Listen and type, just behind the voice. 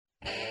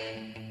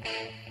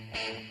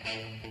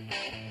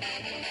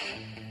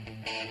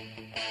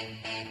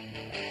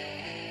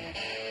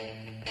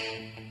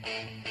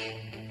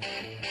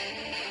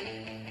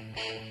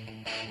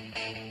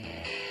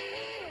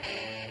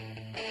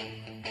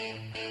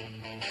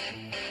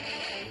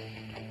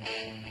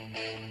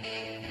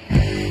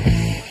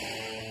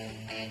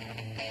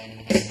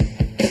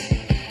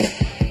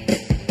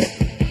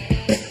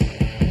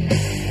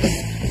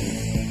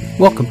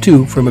Welcome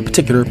to From a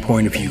Particular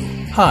Point of View.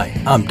 Hi,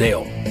 I'm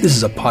Dale. This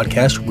is a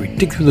podcast where we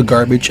dig through the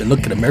garbage and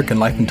look at American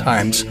life and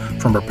times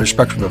from a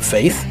perspective of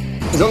faith.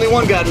 There's only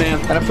one God,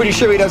 man, and I'm pretty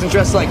sure he doesn't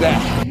dress like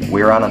that.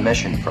 We're on a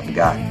mission from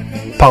God.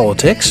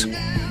 Politics.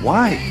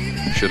 Why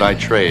should I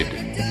trade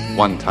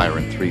one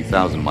tyrant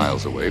 3,000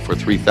 miles away for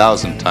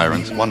 3,000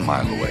 tyrants 1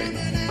 mile away?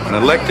 An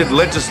elected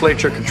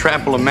legislature can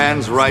trample a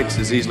man's rights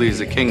as easily as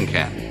a king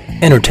can.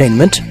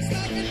 Entertainment.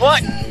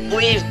 What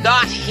we've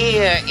got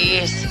here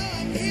is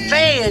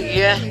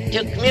failure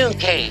to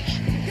communicate.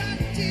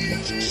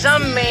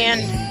 Some men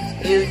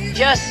you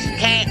just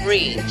can't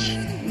reach.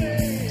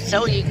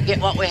 So you get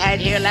what we had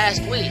here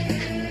last week,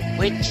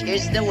 which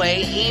is the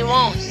way he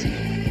wants it.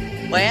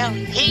 Well,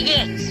 he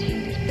gets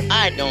it.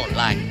 I don't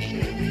like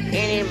it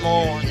any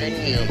more than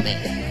you,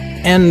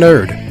 man. And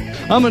nerd.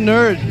 I'm a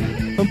nerd.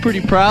 I'm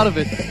pretty proud of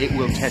it. It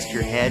will test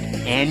your head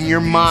and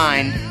your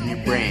mind and your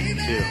brain,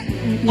 too.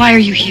 Why are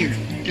you here?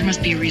 There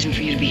must be a reason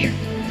for you to be here.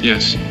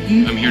 Yes,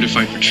 I'm here to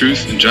fight for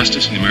truth and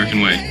justice in the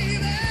American way.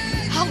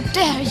 How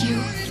dare you?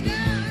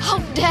 How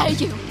dare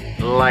you?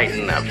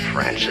 Lighten up,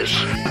 Francis.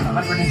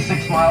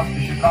 106 miles to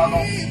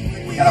Chicago.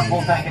 We got a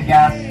full tank of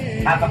gas,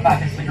 half a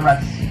pack of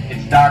cigarettes.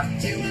 It's dark,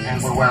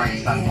 and we're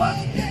wearing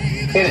sunglasses.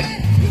 Hit it.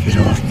 Get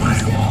off my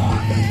lawn.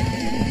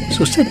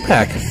 So sit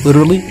back,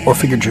 literally or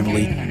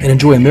figuratively, and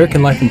enjoy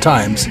American life and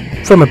times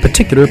from a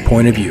particular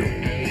point of view.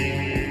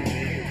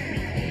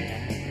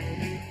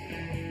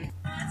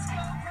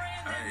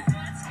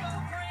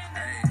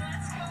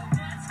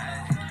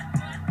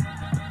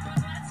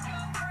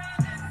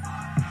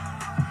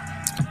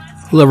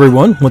 Hello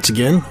everyone, once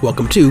again,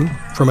 welcome to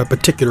From a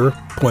Particular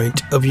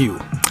Point of View.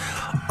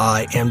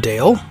 I am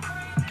Dale.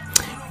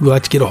 If you'd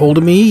like to get a hold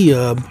of me,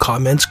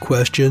 comments,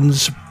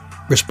 questions,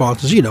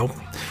 responses,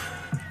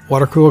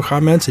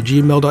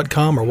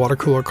 watercoolercomments@gmail.com or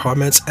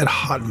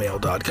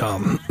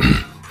watercoolercomments@hotmail.com.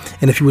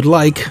 And if you would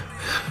like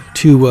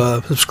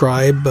to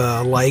subscribe,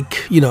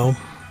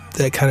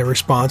 that kind of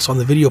response on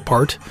the video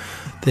part,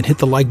 then hit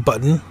the like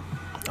button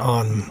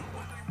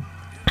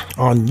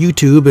on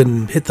YouTube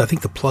and hit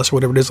the plus or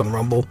whatever it is on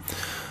Rumble.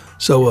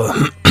 So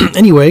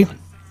anyway,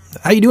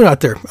 how you doing out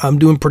there? I'm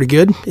doing pretty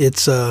good.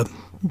 It's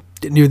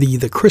near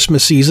the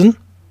Christmas season.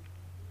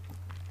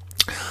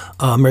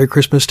 Merry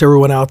Christmas to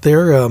everyone out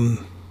there. I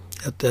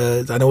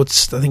know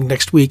it's, I think,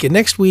 next week. And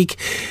next week,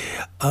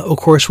 of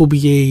course, will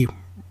be a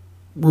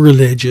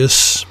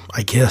religious,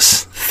 I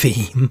guess,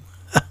 theme.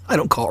 I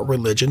don't call it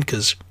religion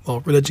because,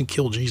 religion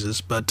killed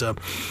Jesus. But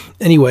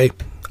anyway,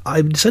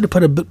 I decided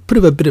to put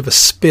a bit of a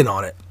spin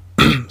on it.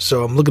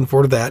 So I'm looking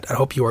forward to that. I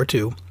hope you are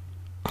too.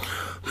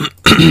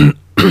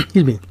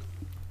 Excuse me.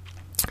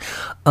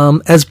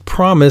 As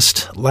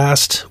promised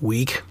last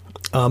week,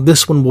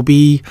 this one will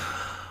be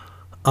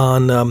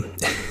on a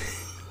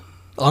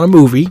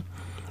movie,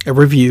 a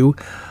review.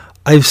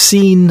 I've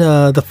seen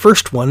the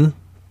first one,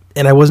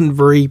 and I wasn't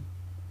very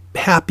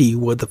happy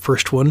with the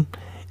first one,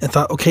 and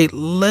thought, okay,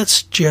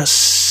 let's just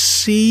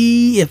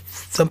see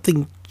if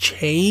something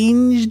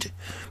changed,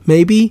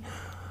 maybe.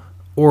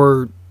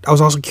 Or I was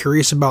also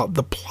curious about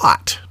the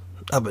plot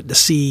of it to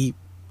see,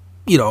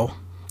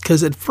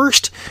 because at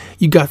first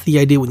you got the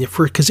idea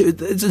because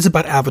it's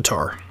about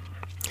Avatar.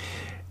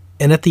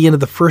 And at the end of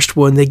the first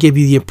one, they gave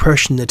you the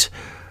impression that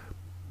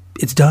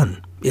it's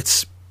done.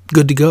 It's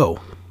good to go.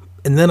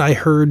 And then I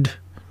heard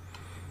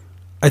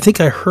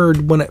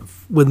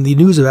when the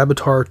news of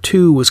Avatar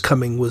 2 was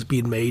coming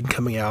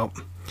out,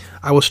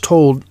 I was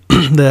told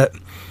that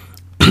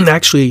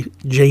actually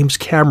James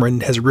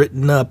Cameron has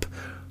written up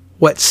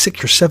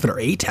 6 or 7 or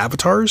 8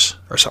 avatars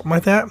or something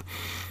like that.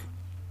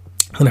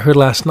 And I heard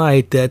last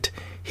night that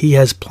he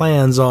has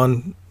plans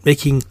on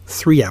making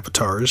 3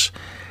 avatars.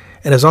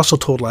 And I was also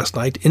told last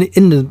night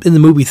in the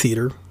movie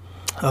theater,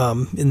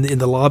 in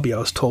the lobby, I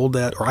was told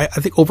that, or I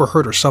think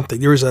overheard or something.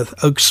 There was a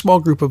small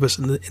group of us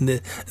in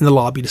the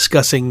lobby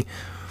discussing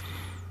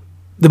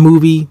the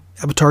movie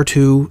Avatar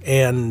 2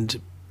 and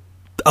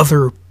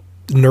other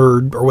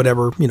nerd or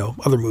whatever,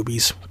 other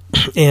movies.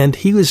 And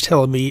he was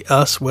telling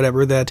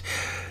that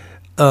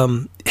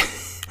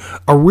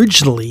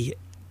originally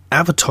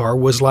Avatar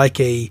was like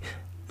a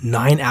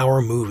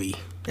 9-hour movie,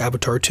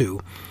 Avatar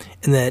 2,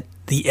 and that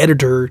the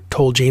editor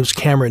told James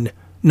Cameron,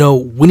 no,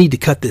 we need to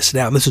cut this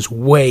down. This is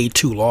way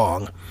too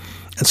long.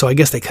 And so I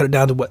guess they cut it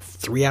down to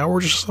 3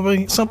 hours or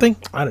something?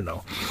 I don't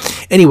know.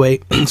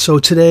 Anyway, so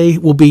today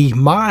will be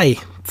my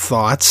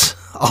thoughts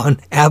on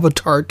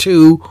Avatar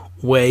 2,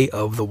 Way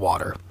of the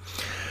Water.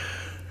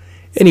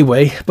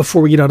 Anyway,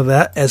 before we get on to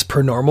that, as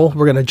per normal,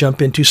 we're going to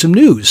jump into some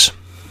news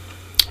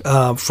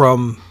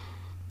from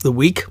the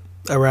week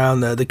around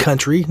the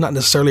country, not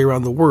necessarily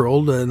around the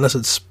world, unless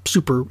it's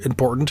super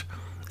important.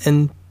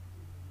 And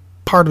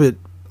part of it,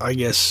 I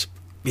guess,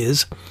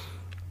 is.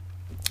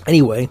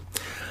 Anyway,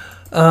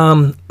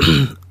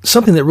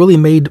 something that really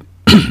made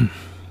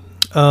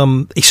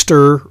a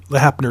stir that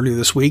happened earlier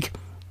this week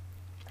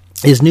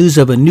is news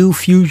of a new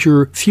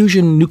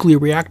fusion nuclear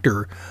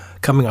reactor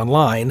coming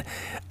online.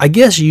 I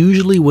guess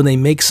usually when they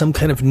make some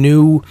kind of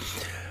new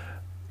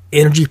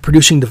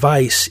energy-producing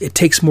device, it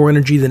takes more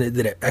energy than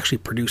it actually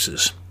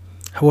produces.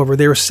 However,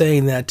 they were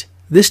saying that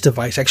this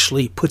device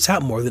actually puts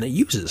out more than it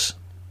uses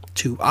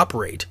to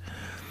operate.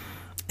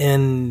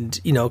 And,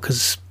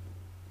 because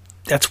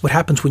that's what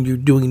happens when you're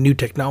doing new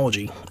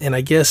technology. And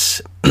I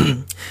guess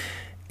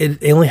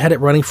they only had it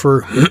running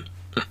for,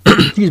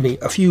 excuse me,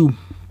 a few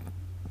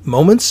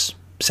moments,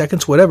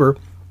 seconds, whatever,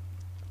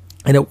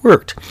 and it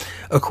worked.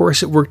 Of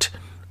course, it worked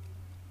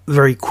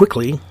very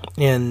quickly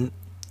and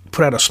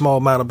put out a small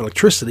amount of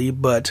electricity,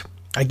 but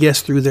I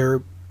guess through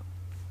their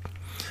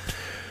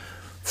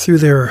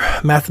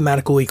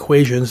mathematical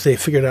equations, they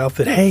figured out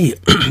that, hey,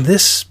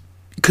 this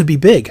could be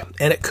big,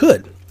 and it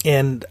could.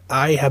 And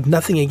I have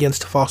nothing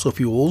against fossil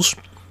fuels.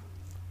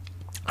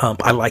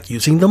 I like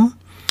using them.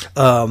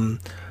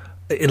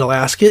 In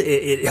Alaska,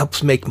 it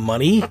helps make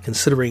money,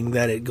 considering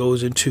that it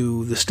goes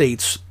into the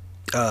state's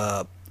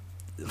permanent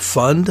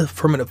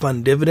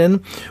fund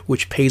dividend,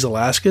 which pays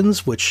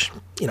Alaskans, which,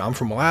 I'm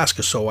from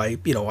Alaska, so I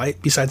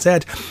besides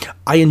that,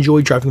 I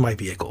enjoy driving my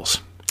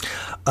vehicles.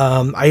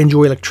 I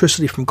enjoy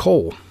electricity from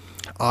coal.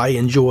 I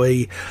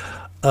enjoy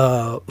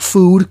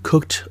food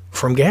cooked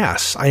from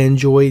gas. I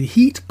enjoy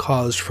heat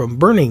caused from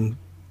burning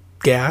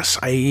gas.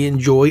 I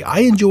enjoy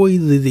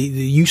the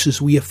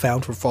uses we have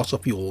found for fossil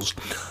fuels,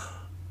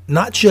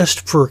 not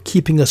just for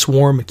keeping us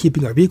warm and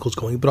keeping our vehicles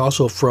going, but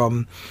also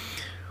from,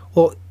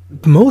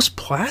 most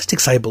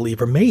plastics, I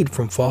believe, are made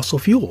from fossil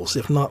fuels,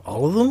 if not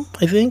all of them,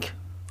 I think.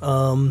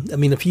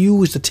 If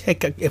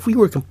we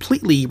were to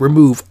completely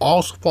remove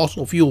all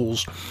fossil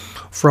fuels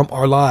from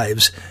our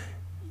lives,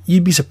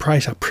 you'd be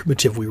surprised how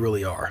primitive we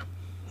really are.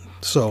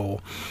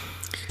 So,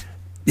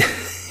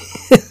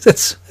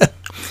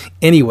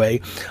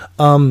 anyway,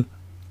 so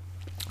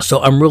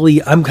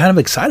I'm kind of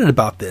excited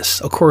about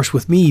this. Of course,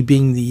 with me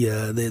being the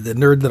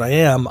nerd that I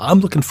am, I'm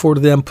looking forward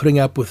to them putting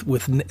up with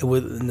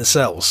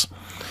nacelles.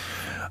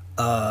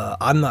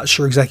 I'm not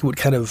sure exactly what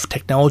kind of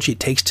technology it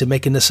takes to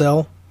make a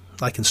nacelle,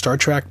 like in Star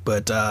Trek,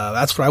 but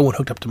that's what I want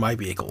hooked up to my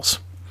vehicles.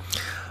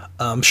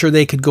 I'm sure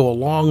they could go a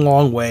long,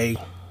 long way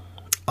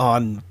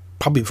on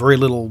probably very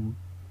little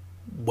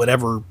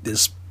whatever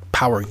is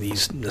powering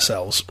these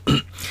nacelles.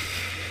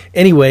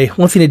 Anyway,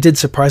 one thing that did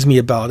surprise me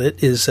about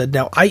it is I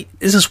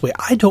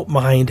don't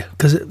mind,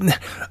 because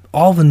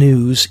all the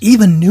news,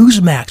 even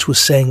Newsmax was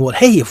saying, well,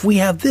 hey, if we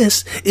have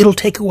this, it'll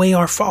take away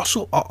our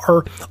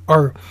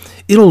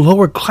it'll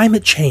lower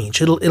climate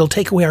change. It'll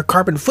take away our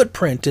carbon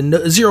footprint and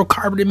zero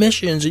carbon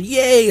emissions. And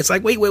yay! It's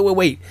like,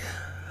 wait.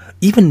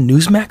 Even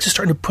Newsmax is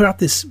starting to put out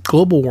this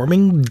global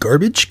warming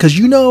garbage, because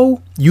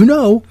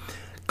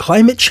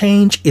climate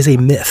change is a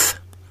myth.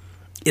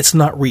 It's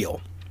not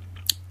real.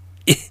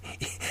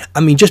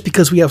 Just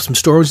because we have some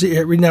storms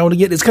every now and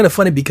again, it's kind of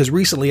funny because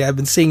recently I've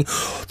been seeing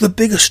the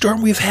biggest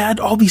storm we've had,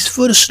 all these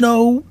foot of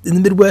snow in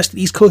the Midwest,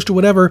 the East Coast or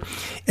whatever,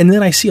 and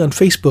then I see on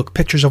Facebook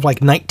pictures of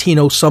like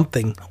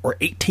 19-something or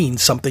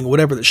 18-something,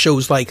 whatever, that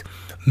shows like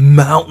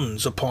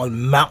mountains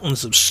upon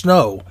mountains of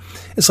snow.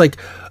 It's like,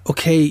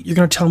 okay, you're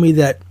going to tell me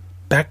that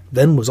back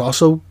then was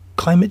also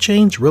climate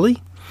change?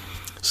 Really?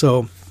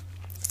 So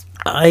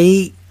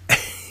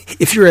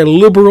if you're a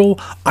liberal,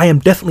 I am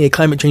definitely a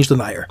climate change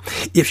denier.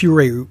 If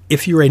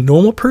you're a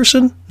normal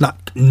person,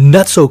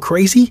 not so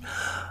crazy,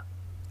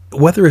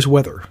 weather is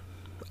weather.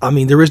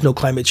 There is no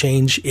climate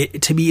change.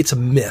 To me, it's a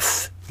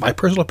myth. My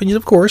personal opinion,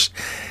 of course.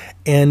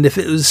 And if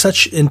it was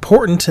such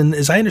important, and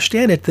as I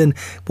understand it, then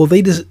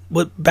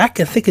back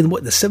I think in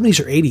the 70s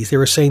or 80s, they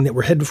were saying that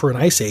we're headed for an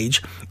ice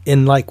age,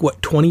 and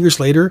 20 years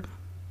later,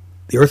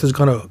 the Earth is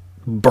going to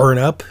burn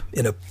up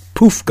in a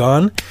poof,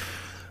 gone.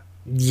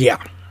 Yeah.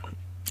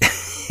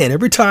 And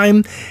every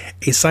time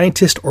a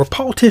scientist or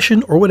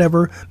politician or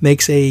whatever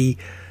makes a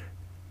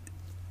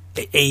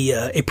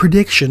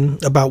prediction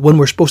about when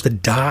we're supposed to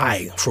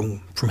die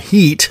from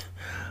heat,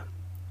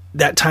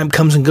 that time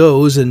comes and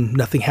goes and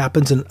nothing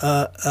happens. And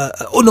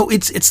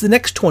it's the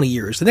next 20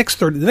 years, the next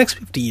 30, the next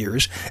 50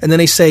 years, and then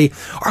they say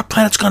our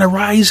planet's going to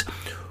rise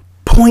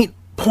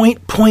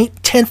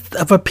 0.10th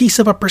of a piece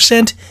of a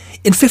percent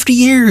in 50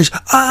 years.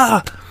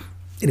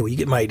 Anyway, you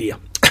get my idea.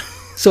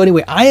 So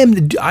anyway, I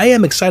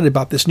am excited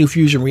about this new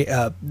fusion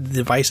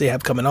device they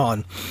have coming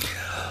on.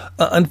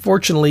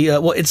 Unfortunately,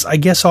 it's, I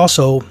guess,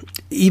 also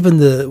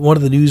even one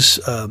of the news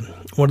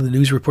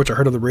reports I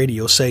heard on the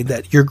radio saying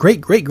that your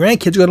great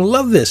grandkids are going to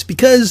love this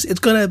because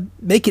it's going to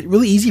make it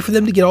really easy for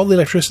them to get all the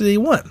electricity they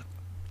want.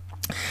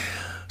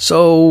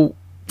 So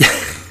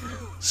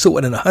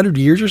what, in 100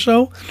 years or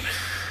so?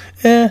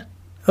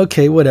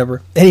 Okay,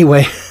 whatever.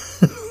 Anyway,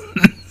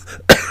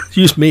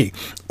 excuse me.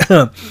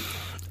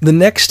 The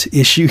next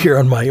issue here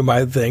on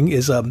my thing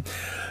is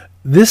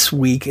this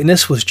week, and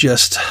this was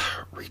just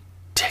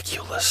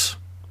ridiculous.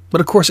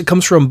 But of course, it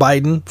comes from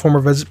Biden,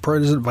 former Vice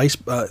President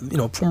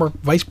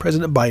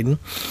Biden,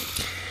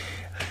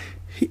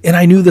 and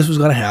I knew this was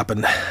going to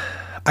happen.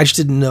 I just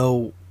didn't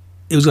know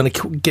it was going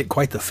to get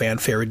quite the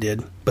fanfare it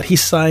did. But he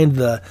signed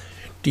the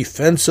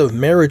Defense of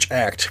Marriage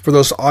Act. For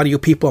those audio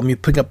people, I'm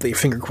picking up the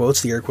finger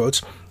quotes, the air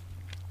quotes.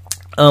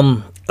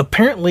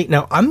 Apparently,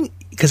 now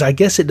because I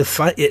guess it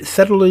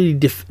federally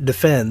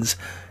defends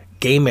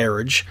gay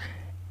marriage,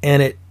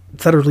 and it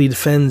federally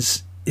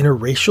defends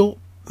interracial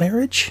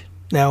marriage.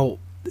 Now,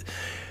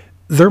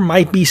 there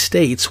might be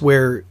states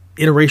where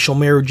interracial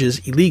marriage is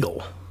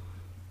illegal.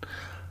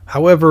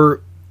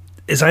 However,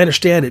 as I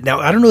understand it, now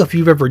I don't know if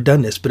you've ever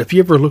done this, but if you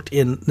ever looked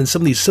in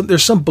some of these,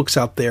 there's some books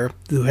out there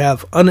who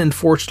have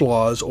unenforced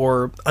laws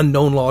or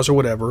unknown laws or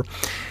whatever.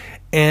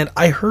 And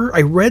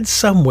I read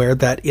somewhere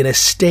that in a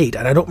state,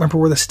 and I don't remember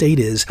where the state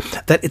is,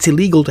 that it's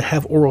illegal to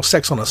have oral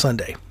sex on a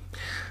Sunday.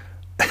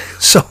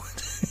 So,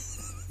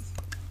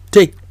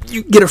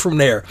 you get it from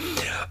there.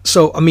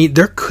 So, I mean,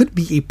 there could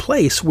be a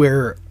place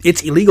where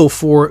it's illegal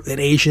for an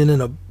Asian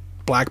and a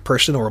black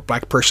person, or a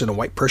black person and a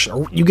white person,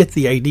 or you get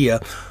the idea,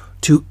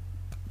 to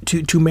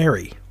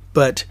marry.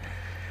 But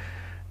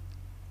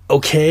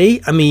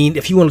okay, I mean,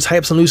 if you want to tie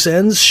up some loose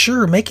ends,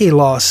 sure, make a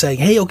law saying,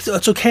 hey,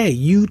 it's okay,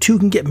 you two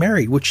can get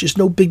married, which is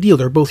no big deal.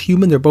 They're both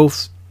human, they're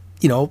both,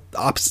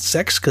 opposite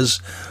sex,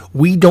 because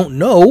we don't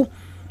know,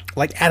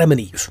 like Adam and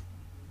Eve,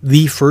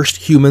 the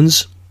first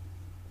humans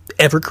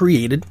ever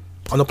created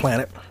on the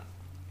planet.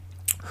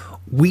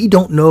 We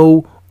don't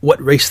know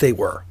what race they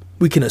were.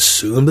 We can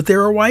assume that they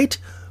were white,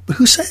 but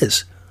who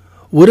says?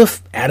 What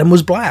if Adam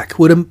was black?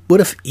 What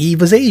if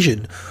Eve was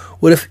Asian?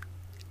 What if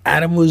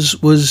Adam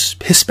was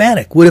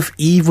Hispanic? What if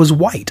Eve was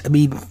white? I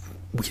mean,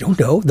 we don't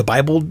know. The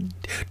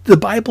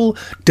Bible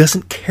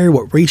doesn't care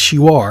what race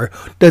you are,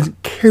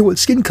 doesn't care what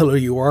skin color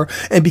you are,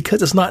 and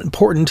because it's not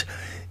important,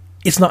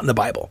 it's not in the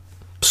Bible.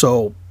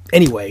 So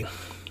anyway,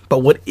 but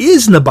what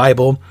is in the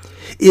Bible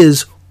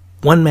is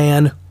one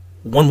man,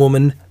 one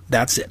woman,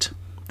 that's it.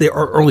 There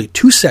are only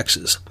two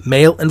sexes,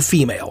 male and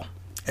female,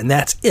 and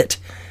that's it.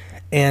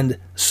 And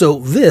so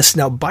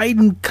now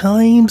Biden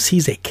claims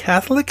he's a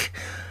Catholic.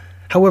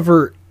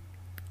 However,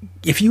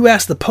 if you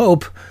ask the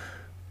Pope,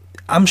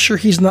 I'm sure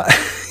he's not.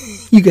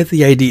 You get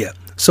the idea.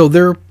 So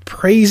they're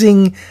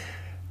praising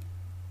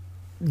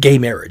gay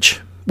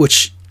marriage,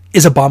 which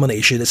is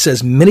abomination. It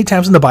says many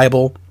times in the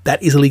Bible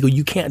that is illegal.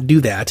 You can't do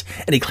that.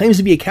 And he claims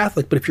to be a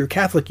Catholic, but if you're a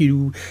Catholic,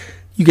 you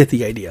get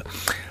the idea.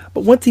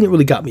 But one thing that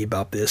really got me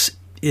about this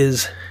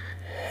is,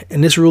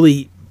 and this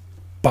really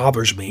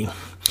bothers me,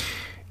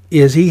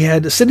 is he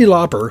had Cyndi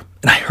Lauper,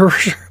 and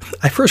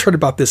I first heard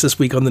about this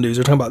week on the news.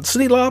 They're talking about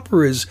Cyndi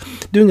Lauper is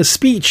doing a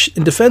speech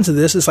in defense of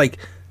this. It's like,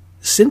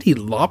 Cyndi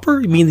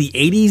Lauper? You mean the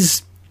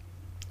 80s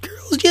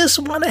girls just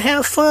want to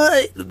have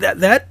fun?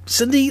 That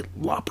Cyndi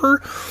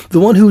Lauper?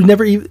 The one who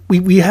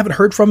we haven't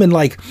heard from in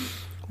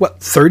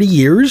 30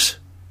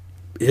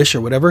 years-ish or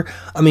whatever?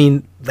 I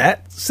mean,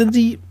 that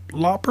Cyndi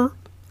Lauper?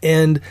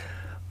 And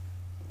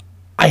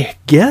I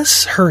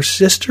guess her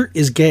sister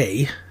is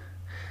gay.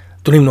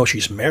 Don't even know if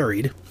she's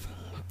married.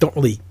 Don't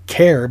really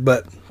care,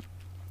 but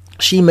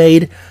she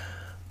made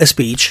a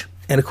speech,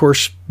 and of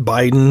course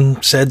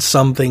Biden said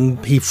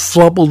something. He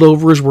flubbled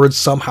over his words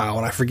somehow,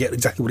 and I forget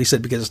exactly what he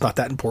said because it's not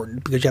that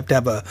important, because you have to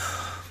have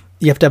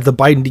the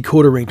Biden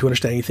decoder ring to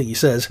understand anything he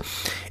says.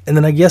 And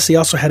then I guess he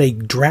also had a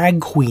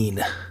drag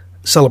queen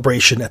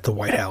celebration at the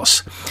White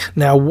House.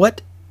 Now,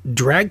 what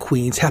drag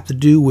queens have to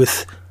do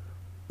with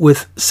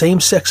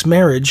same-sex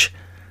marriage,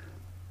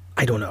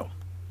 I don't know.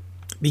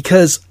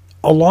 Because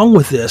along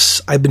with this,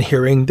 I've been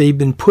hearing they've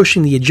been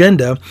pushing the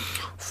agenda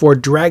for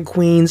drag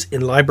queens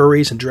in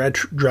libraries and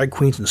drag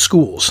queens in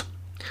schools.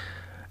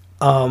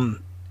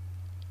 And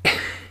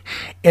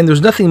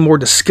there's nothing more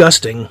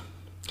disgusting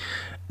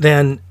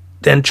than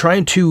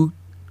trying to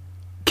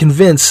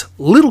convince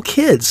little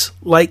kids,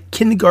 like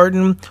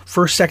kindergarten,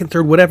 first, second,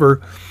 third,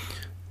 whatever,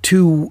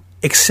 to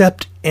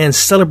accept and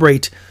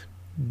celebrate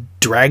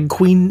drag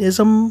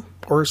queenism.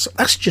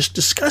 That's just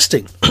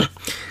disgusting.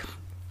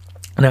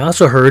 And I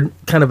also heard,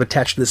 kind of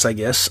attached to this, I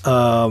guess,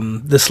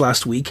 this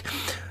last week,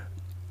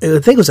 I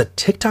think it was a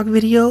TikTok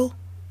video.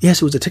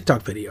 Yes, it was a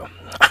TikTok video.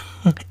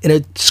 In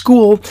a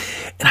school,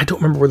 and I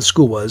don't remember where the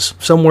school was,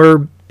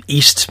 somewhere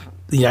east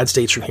the United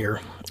States from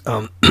here.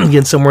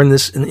 Again, somewhere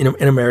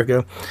in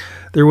America,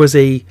 there was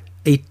a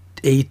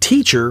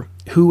teacher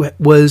who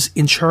was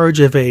in charge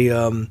of a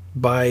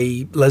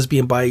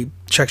lesbian,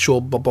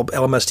 bisexual,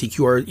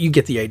 LMSTQR, you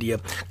get the idea,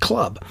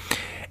 club.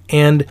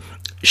 And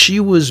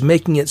she was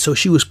making it so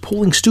she was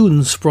pulling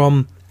students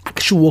from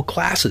actual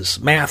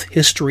classes, math,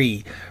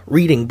 history,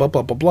 reading, blah,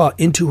 blah, blah, blah,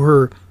 into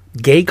her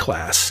gay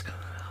class.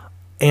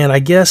 And I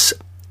guess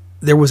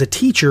there was a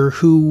teacher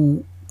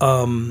who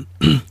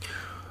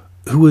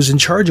was in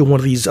charge of one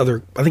of these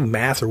other, I think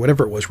math or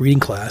whatever it was, reading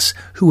class,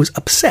 who was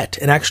upset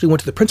and actually went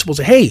to the principal and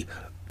said, hey,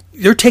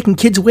 they're taking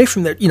kids away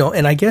from their,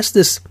 and I guess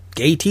this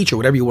gay teacher,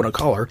 whatever you want to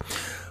call her,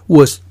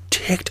 was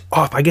ticked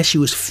off. I guess she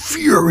was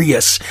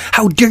furious.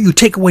 How dare you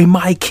take away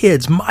my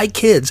kids?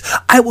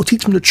 I will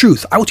teach them the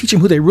truth. I will teach them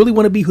who they really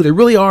want to be, who they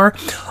really are.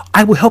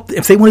 I will help them.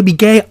 If they want to be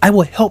gay, I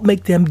will help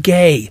make them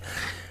gay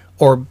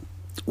or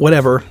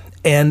whatever.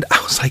 And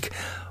I was like,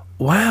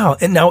 wow.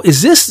 And now,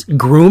 is this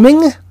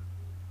grooming?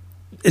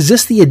 Is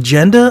this the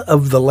agenda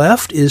of the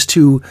left, is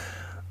to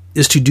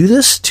do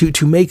this,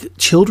 to make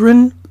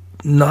children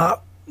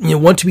not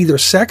want to be their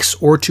sex,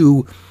 or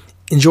to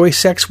enjoy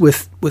sex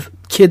with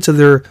kids of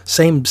their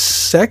same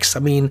sex. I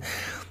mean,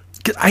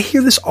 I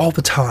hear this all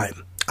the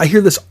time. I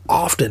hear this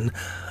often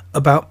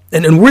about,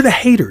 and we're the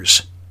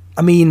haters.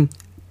 I mean,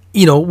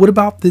 what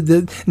about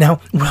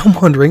now, what I'm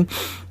wondering,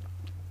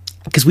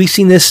 because we've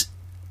seen this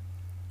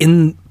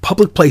in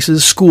public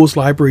places, schools,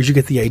 libraries, you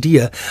get the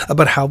idea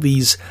about how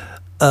these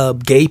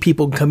gay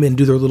people come in and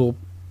do their little,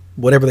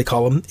 whatever they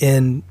call them,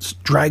 and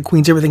drag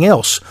queens, everything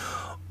else.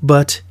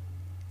 But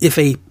if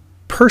a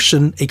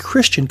Christian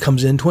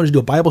comes in to want to do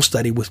a Bible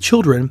study with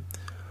children,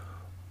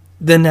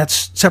 then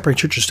that's separating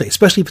church and state,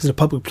 especially if it's in a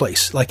public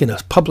place, like in a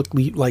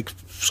publicly, like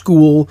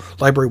school,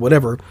 library,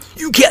 whatever.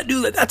 You can't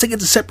do that. That's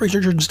against the separation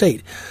of church and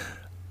state.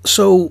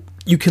 So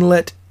you can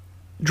let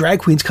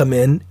drag queens come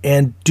in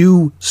and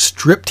do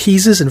strip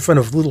teases in front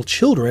of little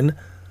children,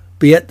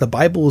 but yet the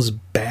Bible is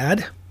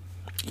bad.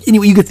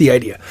 Anyway, you get the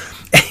idea.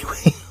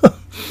 Anyway,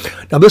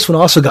 now this one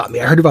also got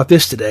me. I heard about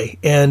this today,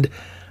 and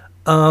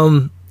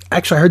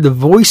actually, I heard the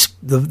voice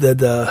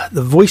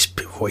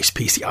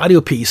piece, the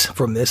audio piece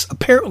from this.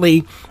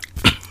 Apparently,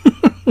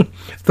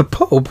 the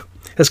Pope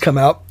has come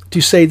out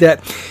to say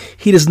that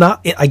he does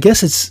not. I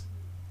guess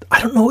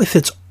I don't know if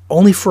it's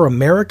only for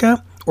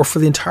America or for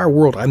the entire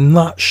world. I'm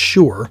not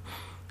sure.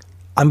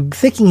 I'm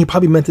thinking he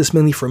probably meant this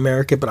mainly for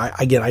America, but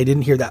I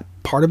didn't hear that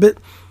part of it.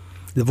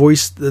 The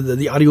voice,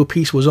 the audio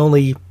piece was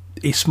only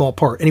a small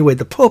part. Anyway,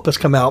 the Pope has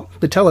come out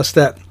to tell us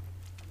that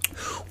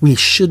we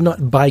should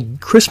not buy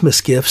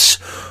Christmas gifts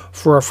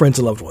for our friends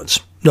and loved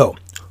ones. No,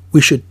 we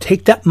should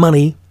take that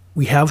money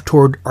we have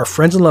toward our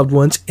friends and loved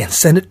ones and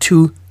send it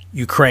to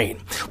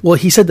Ukraine. Well,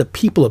 he said the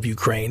people of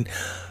Ukraine,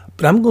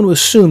 but I'm going to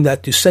assume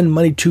that to send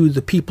money to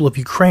the people of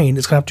Ukraine,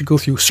 it's going to have to go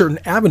through certain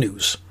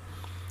avenues,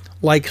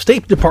 like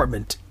State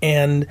Department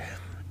and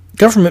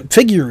government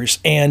figures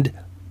and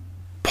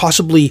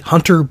possibly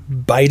Hunter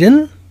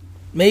Biden,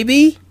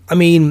 maybe?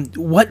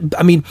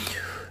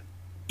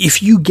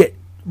 If you get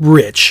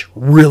rich,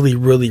 really,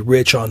 really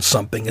rich on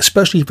something,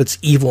 especially if it's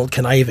evil and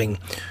conniving,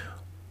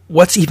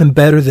 what's even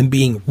better than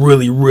being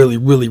really, really,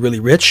 really, really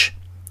rich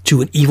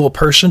to an evil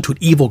person, to an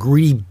evil,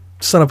 greedy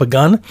son of a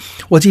gun?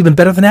 What's even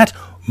better than that?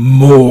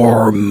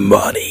 More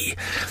money.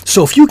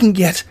 So if you can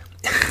get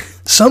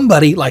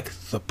somebody like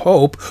the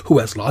Pope, who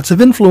has lots of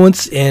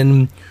influence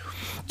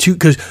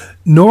because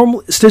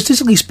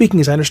statistically speaking,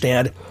 as I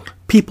understand,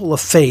 people of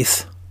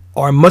faith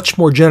are much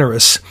more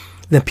generous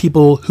than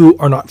people who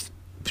are not,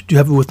 do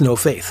have with no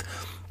faith.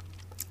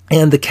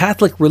 And the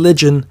Catholic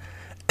religion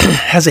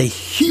has a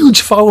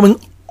huge following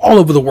all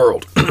over the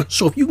world.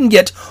 So if you can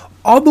get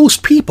all those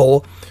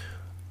people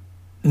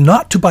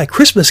not to buy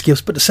Christmas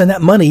gifts, but to send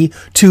that money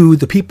to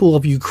the people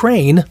of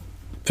Ukraine,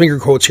 finger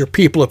quotes here,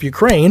 people of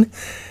Ukraine,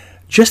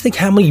 just think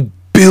how many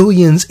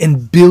billions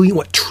and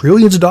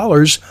trillions of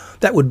dollars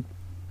that would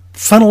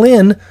funnel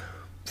in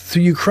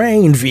through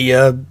Ukraine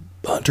via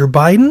Hunter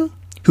Biden,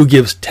 who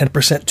gives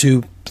 10%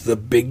 to the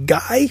big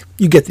guy.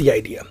 You get the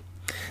idea.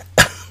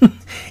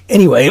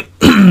 Anyway,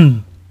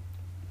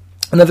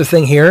 another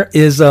thing here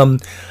is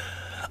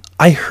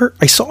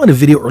I saw in a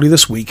video earlier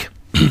this week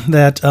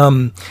that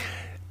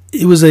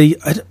it was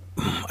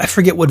I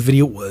forget what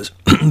video it was,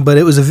 but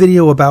it was a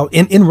video about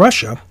in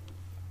Russia,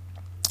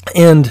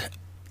 and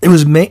it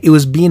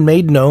was being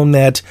made known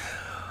that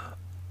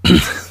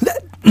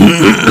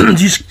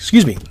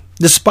excuse me,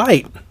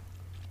 despite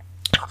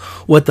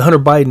what the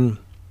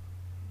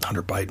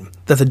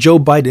Joe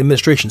Biden,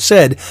 administration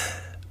said,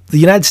 the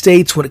United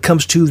States, when it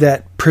comes to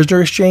that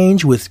prisoner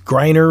exchange with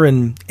Griner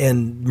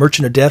and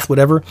Merchant of Death,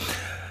 whatever,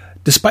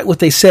 despite what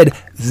they said,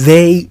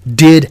 they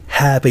did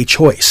have a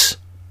choice.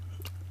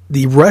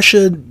 The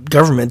Russian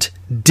government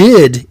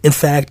did, in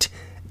fact,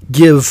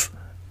 give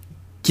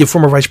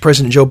former Vice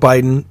President Joe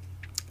Biden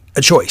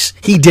a choice.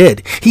 He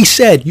did. He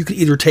said you could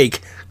either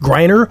take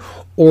Griner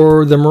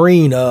or the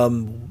Marine,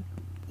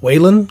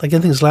 Whalen, I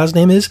think his last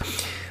name is.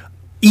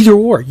 Either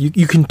or.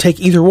 You can take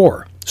either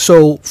or.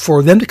 So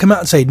for them to come out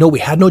and say, no, we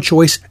had no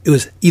choice, it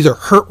was either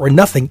her or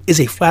nothing,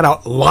 is a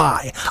flat-out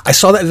lie. I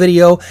saw that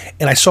video,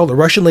 and I saw the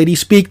Russian lady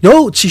speak.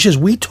 No, she says,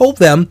 we told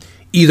them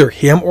either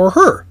him or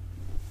her.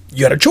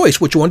 You had a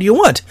choice. Which one do you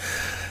want?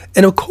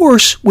 And of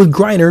course, with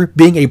Griner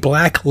being a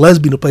black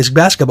lesbian who plays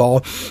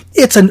basketball,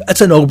 it's a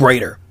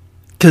no-brainer.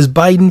 Because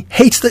Biden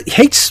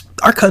hates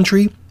our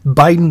country.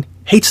 Biden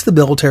hates the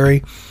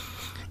military.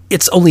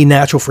 It's only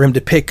natural for him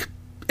to pick,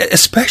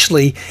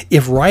 especially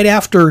if right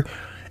after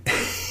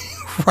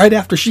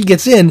she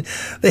gets in,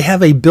 they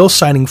have a bill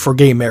signing for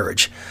gay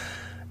marriage.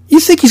 You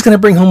think he's going to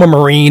bring home a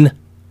Marine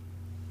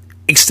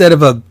instead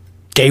of a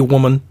black gay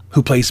woman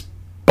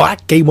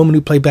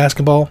who played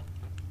basketball?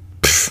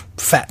 Pfft,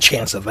 fat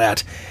chance of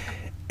that.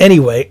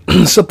 Anyway,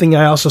 something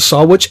I also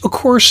saw, which of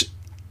course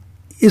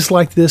is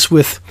like this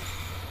with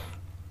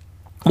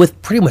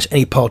pretty much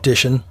any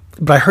politician,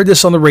 but I heard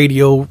this on the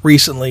radio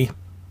recently,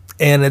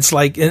 and it's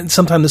like, and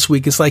sometime this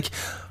week, it's like,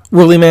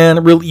 really,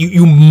 man, really,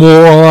 you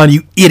moron,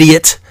 you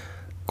idiot.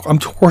 Of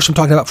course, I'm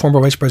talking about former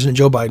Vice President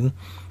Joe Biden.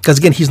 because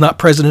again, he's not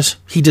president.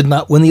 He did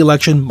not win the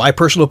election. My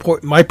personal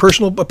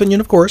opinion,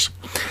 of course.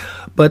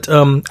 But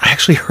I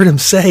actually heard him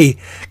say,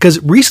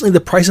 because recently the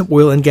price of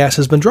oil and gas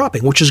has been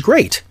dropping, which is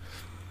great.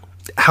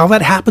 How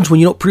that happens when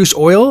you don't produce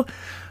oil,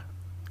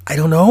 I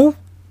don't know.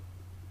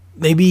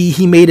 Maybe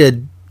he made a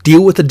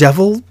deal with the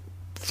devil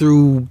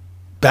through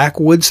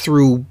backwoods,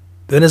 through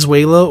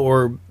Venezuela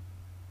or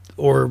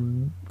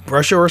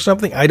Russia or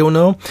something. I don't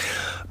know.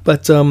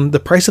 But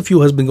the price of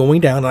fuel has been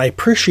going down, and I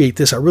appreciate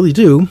this. I really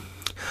do.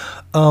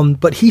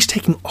 But he's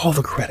taking all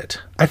the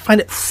credit. I find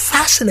it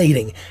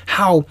fascinating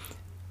how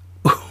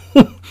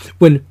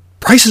when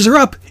prices are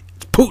up,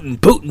 it's Putin.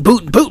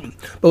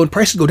 But when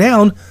prices go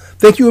down,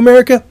 thank you,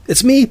 America.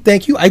 It's me.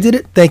 Thank you. I did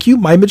it. Thank you.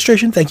 My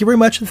administration. Thank you very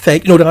much. You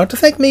don't have to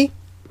thank me.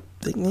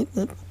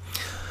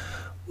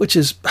 Which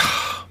is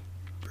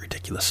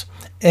ridiculous.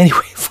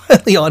 Anyway,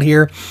 finally on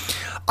here,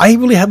 I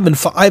really haven't been.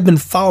 I've been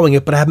following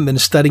it, but I haven't been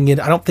studying it.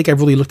 I don't think I've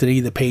really looked at any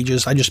of the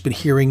pages. I've just been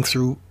hearing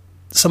through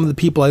some of the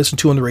people I listen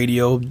to on the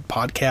radio,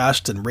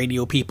 podcasts, and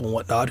radio people and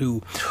whatnot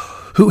who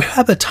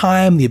have the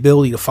time, the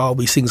ability to follow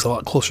these things a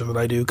lot closer than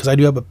I do, because I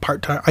do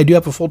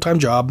have a full-time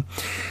job,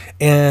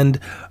 and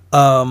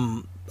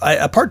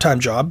a part-time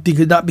job,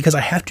 not because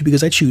I have to,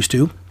 because I choose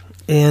to.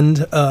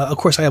 And of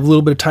course, I have a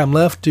little bit of time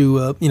left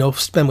to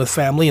spend with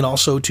family, and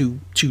also to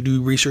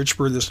do research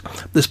for this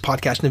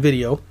podcast and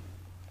video.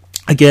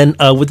 Again,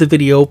 with the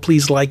video,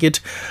 please like it.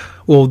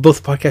 Well,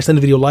 both the podcast and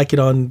the video, like it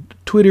on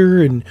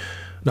Twitter and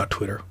not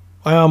Twitter.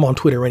 I'm on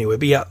Twitter anyway,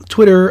 but yeah,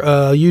 Twitter,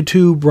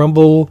 YouTube,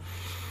 Rumble.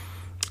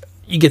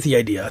 You get the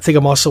idea. I think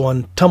I'm also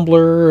on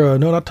Tumblr.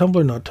 No, not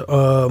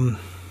Tumblr.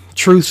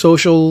 Truth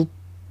Social,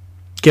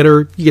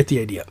 Getter. You get the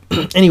idea.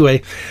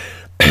 Anyway,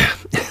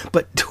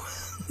 but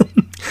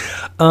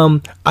I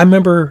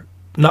remember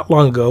not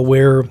long ago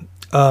where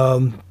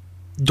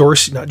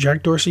Dorsey, not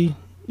Jack Dorsey,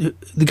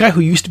 the guy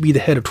who used to be the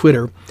head of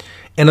Twitter,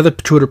 and other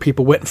Twitter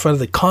people went in front of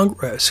the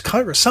Congress,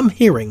 some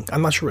hearing.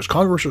 I'm not sure if it was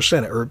Congress or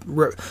Senate or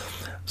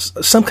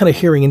some kind of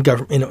hearing in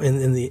government,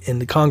 in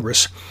the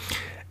Congress,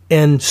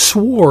 and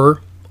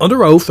swore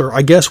under oath, or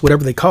I guess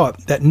whatever they call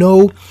it, that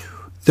no,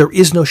 there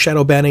is no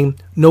shadow banning.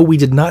 No, we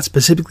did not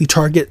specifically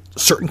target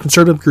certain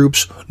conservative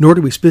groups, nor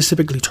did we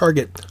specifically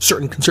target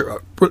certain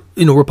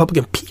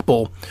Republican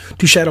people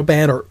to shadow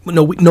ban. Or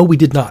no, we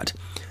did not.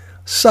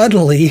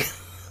 Suddenly,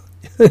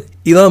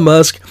 Elon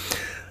Musk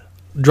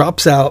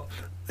drops out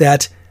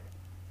that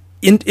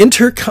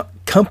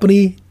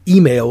intercompany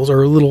emails,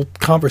 or little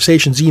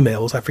conversations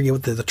emails, I forget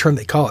what the term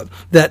they call it,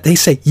 that they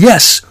say,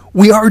 yes,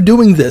 we are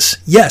doing this.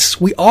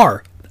 Yes, we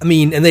are. I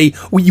mean, and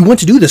you want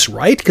to do this,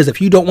 right? Because if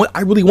you don't want,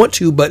 I really want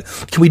to, but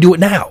can we do it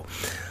now?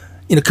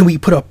 Can we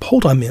put a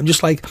hold on them?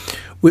 Just like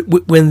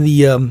when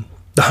the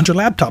Hunter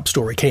laptop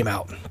story came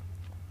out.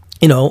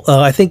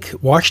 I think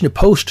Washington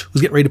Post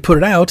was getting ready to put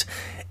it out,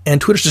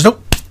 and Twitter says,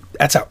 nope,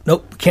 that's out.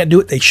 Nope, can't do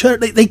it. They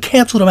shut it. They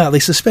canceled them out. They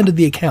suspended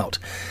the account.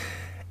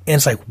 And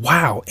it's like,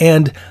 wow.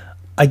 And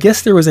I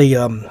guess there was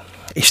a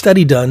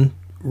study done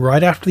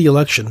right after the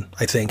election,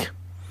 I think,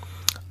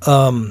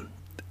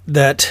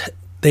 that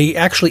they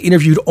actually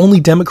interviewed only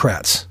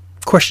Democrats,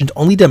 questioned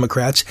only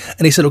Democrats,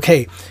 and they said,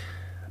 okay,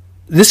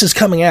 this is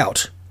coming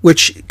out,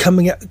 which come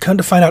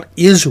to find out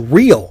is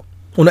real.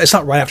 Well, no, it's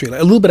not right after, a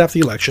little bit after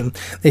the election,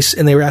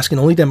 and they were asking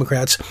only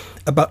Democrats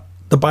about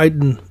the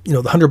Biden,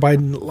 the Hunter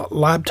Biden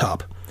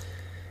laptop.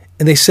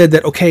 And they said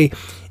that, okay,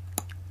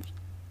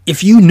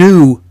 if you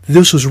knew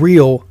this was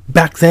real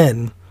back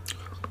then,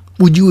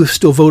 would you have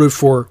still voted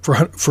for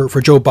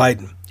Joe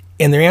Biden?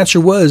 And their answer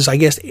was, I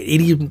guess,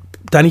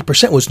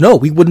 90% was no.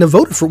 We wouldn't have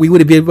voted for. We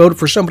would have voted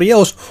for somebody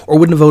else, or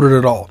wouldn't have voted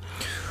at all.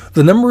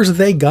 The numbers that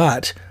they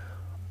got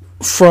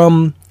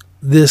from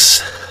the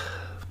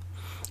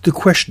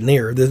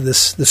questionnaire, the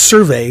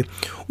survey,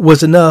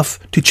 was enough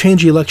to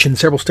change the election in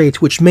several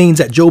states, which means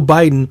that Joe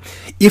Biden,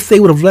 if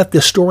they would have let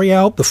this story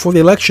out before the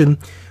election,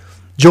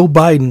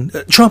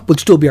 Trump would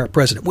still be our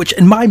president, which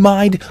in my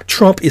mind,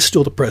 Trump is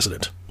still the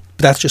president.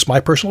 But that's just my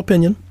personal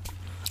opinion.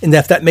 And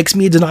if that makes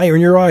me a denier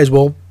in your eyes,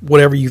 well,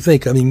 whatever you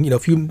think. I mean,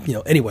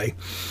 anyway.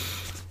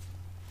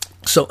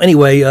 So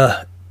anyway,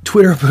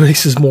 Twitter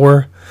releases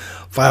more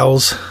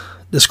files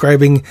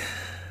describing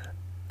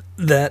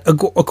that,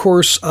 of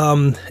course,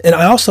 and they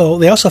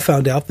also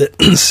found out that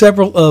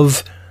several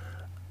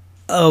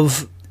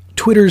of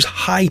Twitter's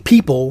high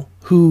people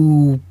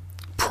who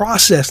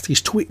process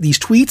these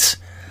tweets,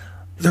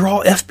 they're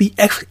all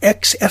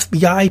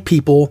ex-FBI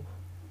people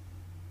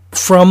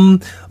from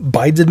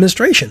Biden's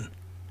administration.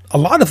 A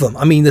lot of them.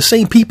 I mean, the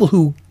same people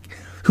who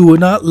would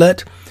not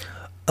let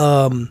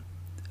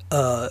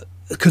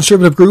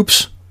conservative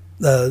groups,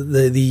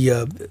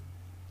 the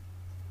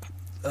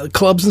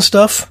clubs and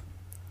stuff,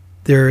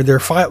 their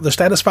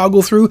status file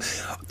go through.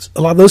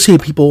 A lot of those same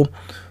people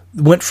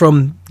went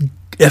from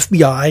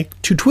FBI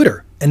to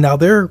Twitter, and now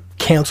they're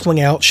canceling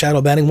out,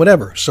 shadow banning,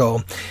 whatever.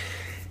 So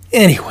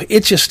anyway,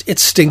 it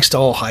stinks to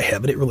all high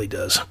heaven. It really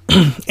does.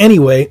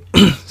 Anyway,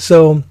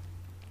 so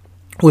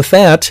with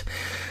that,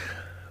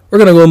 we're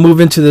going to go move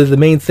into the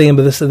main theme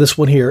of this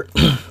one here.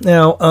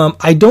 Now,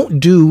 I don't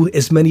do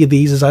as many of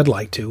these as I'd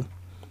like to.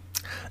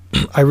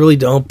 I really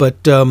don't.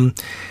 But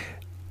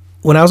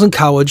when I was in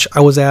college,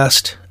 I was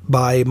asked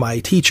by my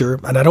teacher,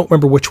 and I don't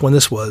remember which one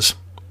this was.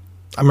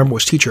 I remember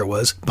which teacher it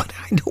was, but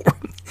I don't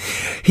remember.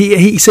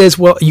 He says,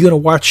 well, are you going to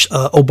watch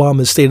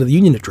Obama's State of the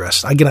Union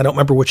address? Again, I don't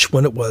remember which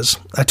one it was.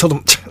 I told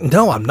him,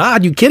 no, I'm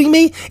not. Are you kidding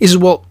me? He says,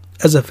 well,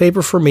 as a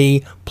favor for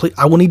me, please,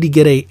 I will need to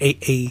get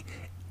a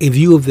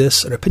view of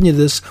this, an opinion of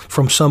this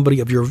from somebody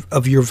of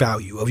your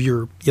value, of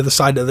the other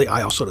side of the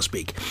aisle, so to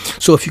speak.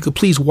 So if you could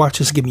please watch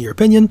this and give me your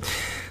opinion.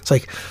 It's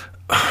like,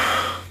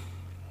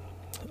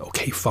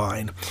 okay,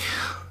 fine.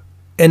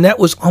 And that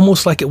was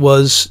almost like it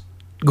was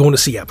going to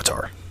see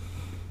Avatar.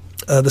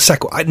 The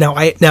second,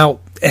 now,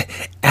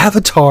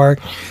 Avatar,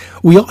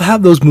 we all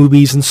have those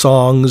movies and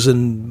songs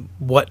and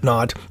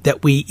whatnot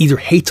that we either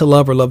hate to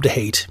love or love to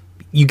hate.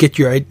 You get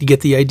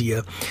the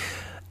idea.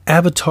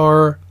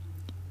 Avatar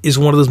is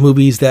one of those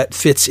movies that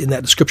fits in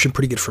that description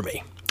pretty good for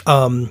me.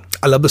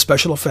 I love the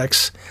special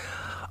effects.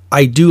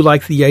 I do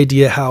like the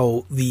idea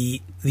how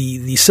the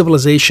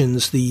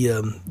civilizations,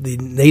 the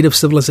native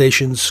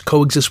civilizations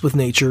coexist with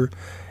nature,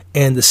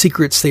 and the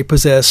secrets they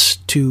possess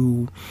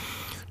to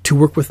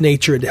work with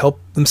nature and to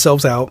help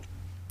themselves out.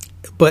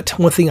 But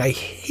one thing I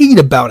hate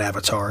about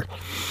Avatar,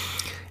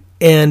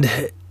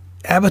 and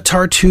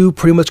Avatar 2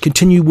 pretty much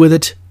continued with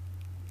it,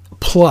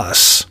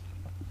 plus,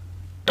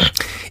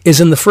 is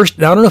in the first.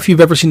 Now, I don't know if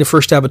you've ever seen the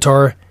first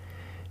Avatar.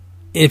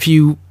 If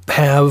you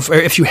have, or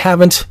if you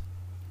haven't,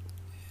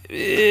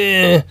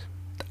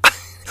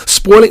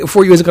 spoiling it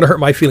for you isn't going to hurt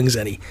my feelings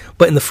any.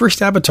 But in the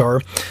first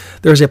Avatar,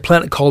 there's a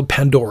planet called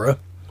Pandora.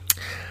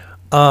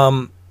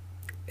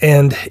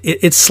 And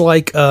it's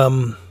like,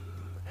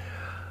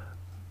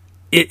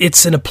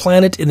 it's in a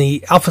planet in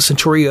the Alpha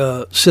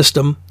Centauri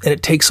system, and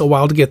it takes a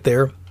while to get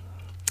there.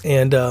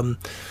 And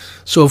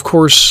so, of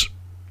course,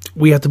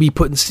 humans have to be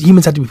put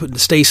in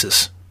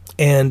stasis.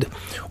 And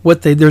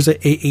there's a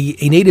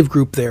native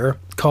group there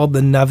called the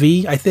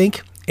Na'vi, I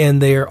think,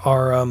 and they're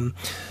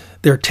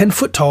 10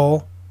 foot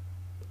tall,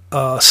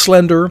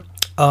 slender,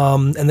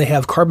 and they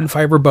have carbon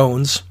fiber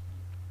bones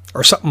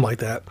or something like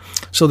that.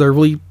 So they're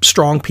really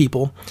strong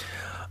people.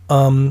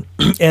 And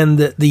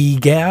the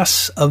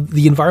gas of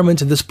the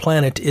environment of this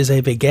planet is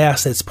a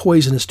gas that's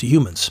poisonous to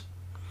humans.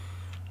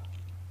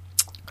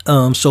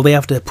 So they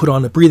have to put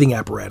on a breathing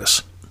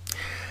apparatus.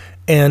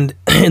 And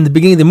in the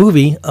beginning of the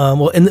movie,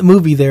 in the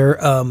movie there,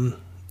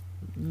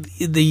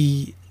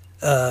 the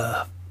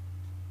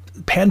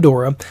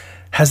Pandora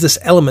has this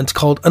element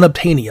called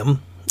unobtainium.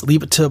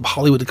 Leave it to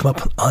Hollywood to come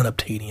up with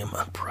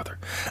unobtainium, brother.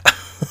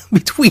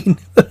 Between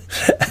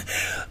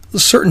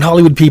certain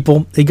Hollywood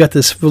people, they got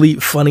this really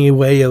funny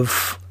way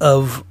of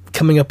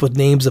coming up with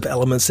names of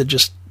elements that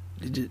just,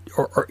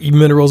 or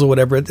minerals or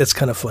whatever. That's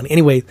kind of funny.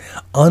 Anyway,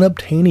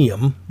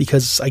 unobtainium,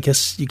 because I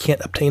guess you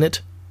can't obtain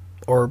it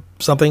or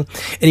something.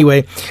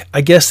 Anyway,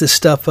 I guess this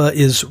stuff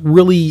is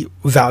really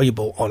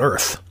valuable on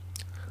Earth.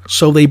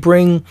 So they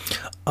bring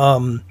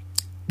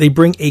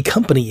a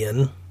company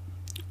in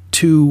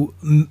to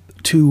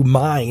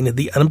mine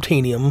the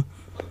unobtainium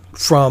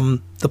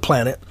from the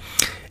planet,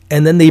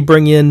 and then they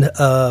bring in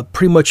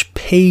pretty much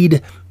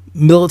paid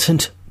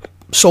militant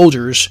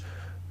soldiers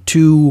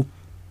to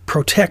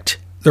protect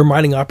their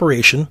mining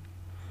operation,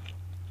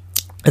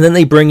 and then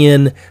they bring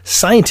in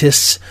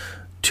scientists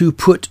to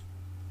put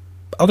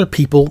other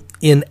people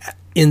in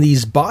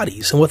these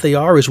bodies. And what they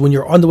are is, when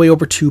you're on the way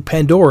over to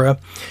Pandora,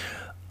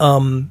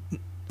 the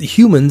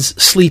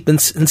humans sleep in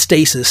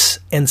stasis,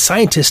 and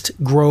scientists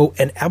grow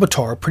an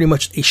avatar, pretty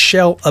much a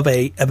shell of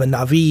a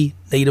Na'vi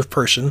native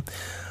person,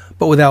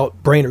 but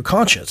without brain or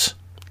conscience.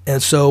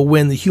 And so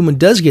when the human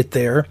does get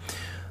there,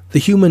 the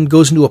human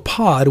goes into a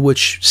pod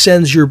which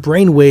sends your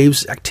brain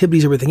waves,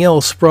 activities, everything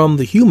else from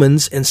the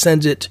humans, and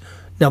sends it.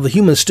 Now the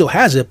human still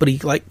has it, but he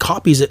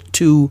copies it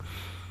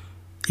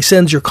he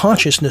sends your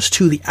consciousness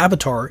to the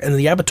avatar, and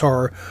the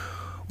avatar,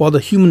 while the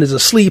human is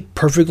asleep,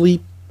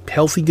 perfectly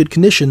healthy, good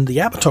condition, the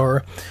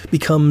avatar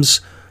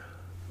becomes,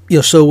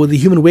 so when the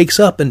human wakes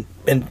up and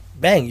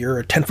bang, you're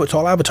a 10 foot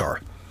tall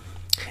avatar.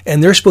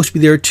 And they're supposed to be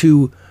there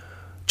to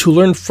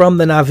learn from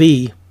the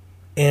Na'vi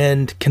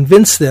and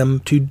convince them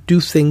to do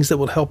things that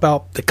will help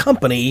out the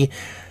company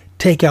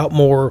take out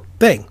more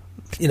thing.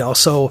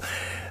 So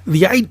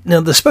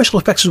the special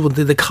effects,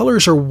 the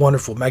colors are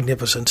wonderful,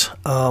 magnificent,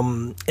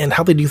 and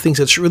how they do things.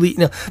 It's really,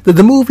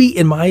 the movie,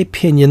 in my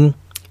opinion,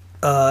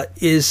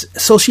 is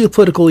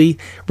sociopolitically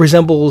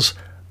resembles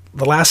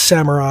The Last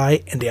Samurai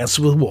and Dances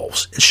with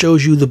Wolves. It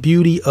shows you the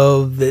beauty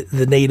of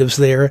the natives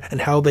there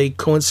and how they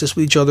coexist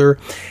with each other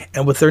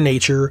and with their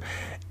nature,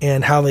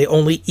 and how they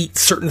only eat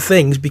certain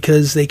things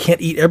because they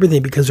can't eat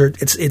everything because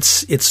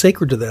it's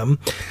sacred to them.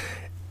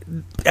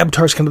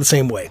 Avatar's kind of the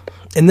same way.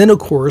 And then, of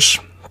course,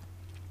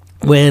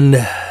 when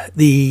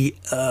the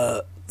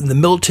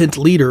militant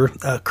leader,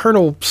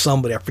 Colonel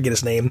somebody, I forget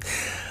his name,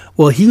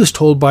 well, he was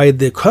told by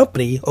the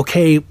company,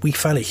 okay, we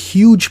found a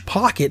huge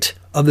pocket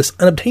of this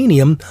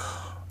unobtainium.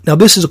 Now,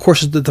 this is, of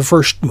course, the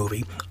first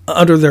movie,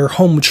 under their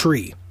home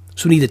tree.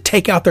 So we need to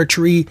take out their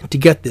tree to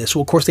get this.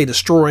 Well, of course, they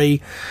destroy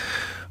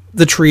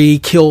the tree,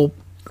 kill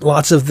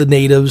lots of the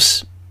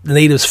natives, the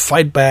natives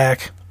fight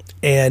back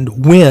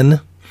and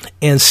win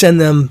and send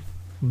them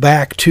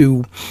back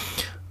to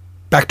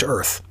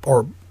Earth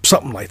or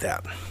something like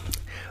that.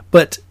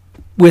 But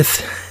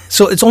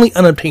so it's only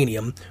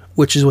unobtainium,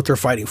 which is what they're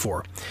fighting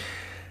for.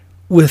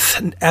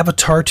 With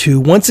Avatar 2,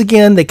 once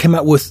again they came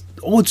out with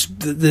it's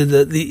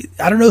the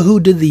I don't know who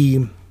did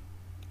the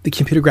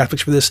computer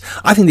graphics for this.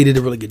 I think they did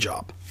a really good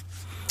job.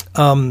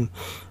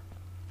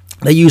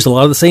 They used a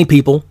lot of the same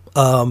people.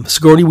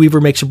 Sigourney Weaver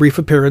makes a brief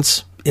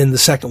appearance in the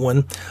second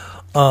one.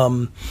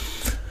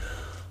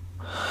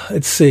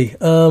 Let's see.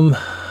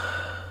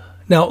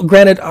 Now,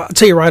 granted, I'll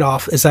tell you right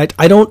off is that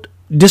I don't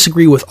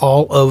disagree with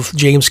all of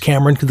James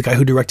Cameron, the guy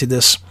who directed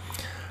this,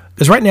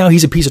 because right now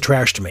he's a piece of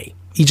trash to me.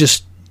 He's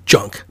just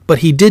junk. But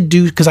he did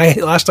do, because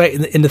last night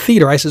in the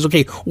theater I says,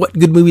 okay, what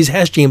good movies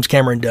has James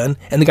Cameron done?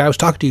 And the guy I was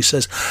talking to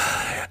says,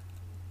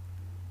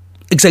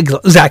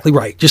 exactly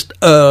right. Just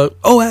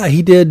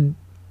he did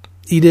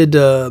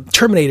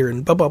Terminator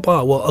and blah blah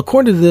blah. Well,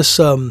 according to this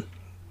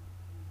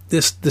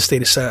this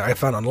data set I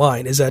found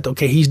online is that,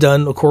 okay, he's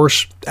done, of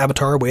course,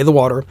 Avatar, Way of the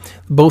Water,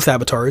 both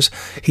Avatars.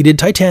 He did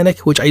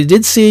Titanic, which I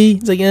did see.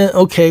 It's like,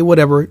 okay,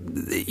 whatever.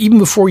 Even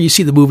before you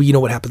see the movie, you know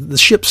what happens. The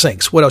ship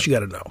sinks. What else you got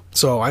to know?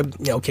 So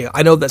okay,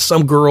 I know that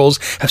some girls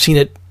have seen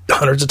it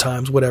hundreds of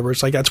times, whatever.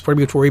 It's like, that's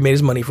probably where he made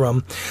his money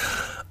from.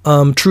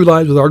 True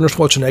Lies with Arnold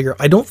Schwarzenegger.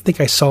 I don't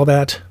think I saw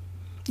that.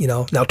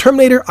 Now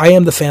Terminator, I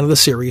am the fan of the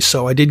series,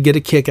 so I did get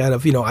a kick out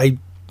of,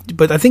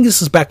 but I think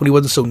this is back when he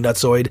wasn't so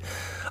nutsoid.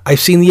 I've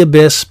seen The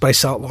Abyss, but I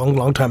saw it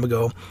long time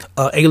ago.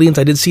 Aliens,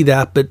 I did see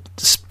that, but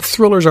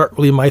thrillers aren't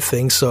really my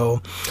thing.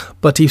 So,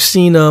 but you've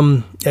seen,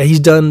 he's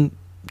done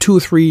 2 or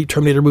 3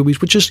 Terminator movies,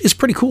 which is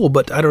pretty cool.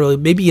 But I don't know,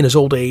 maybe in his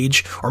old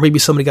age, or maybe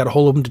somebody got a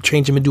hold of him to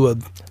change him into a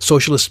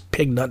socialist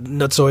pig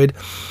nutsoid.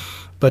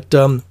 But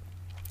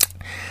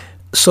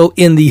so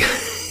in the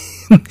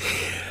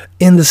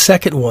in the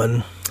second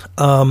one,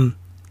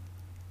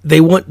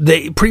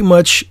 they pretty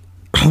much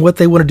what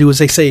they want to do is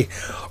they say,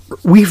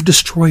 we've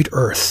destroyed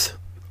Earth.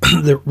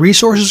 The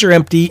resources are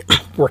empty.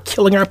 We're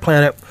killing our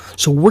planet.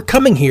 So we're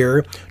coming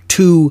here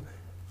to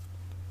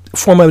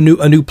form a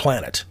new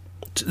planet.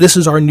 This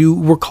is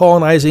we're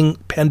colonizing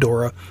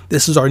Pandora.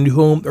 This is our new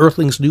home,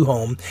 Earthlings' new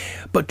home.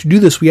 But to do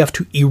this, we have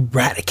to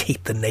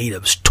eradicate the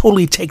natives,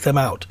 totally take them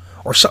out,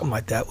 or something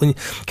like that.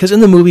 Because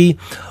in the movie,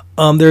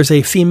 there's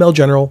a female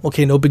general,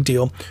 okay, no big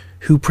deal,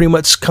 who pretty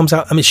much comes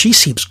out. I mean, she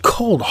seems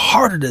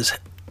cold-hearted as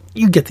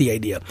you get the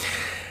idea.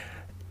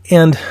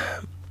 And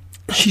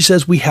she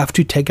says we have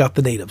to take out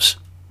the natives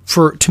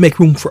to make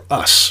room for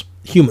us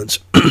humans.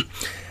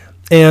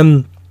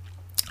 And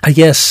I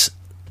guess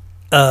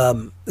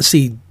let's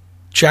see,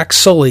 Jack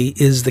Sully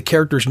is the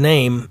character's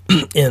name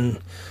in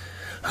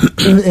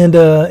and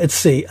let's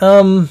see,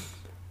 I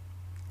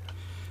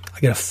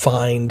gotta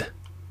find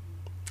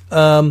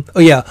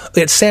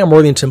it's Sam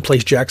Worthington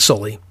plays Jack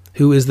Sully,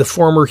 who is the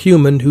former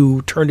human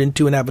who turned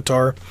into an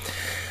avatar,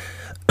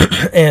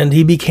 and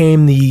he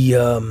became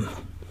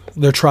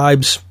their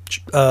tribe's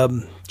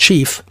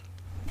chief.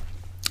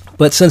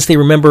 But since they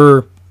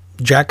remember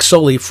Jack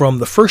Sully from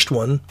the first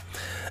one,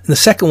 in the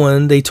second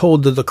one they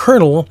told the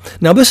colonel.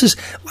 Now this is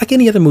like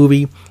any other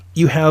movie,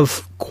 you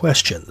have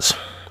questions.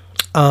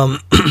 Now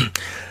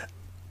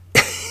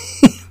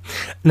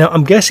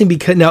I'm guessing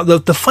because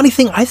the funny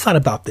thing I thought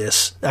about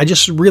this, I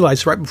just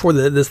realized right before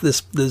this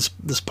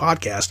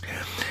podcast,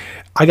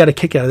 I got a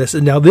kick out of this.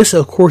 And now this,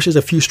 of course, is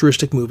a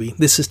futuristic movie.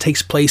 This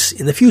takes place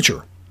in the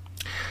future.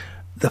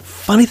 The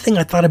funny thing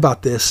I thought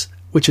about this,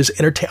 which is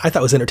I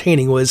thought was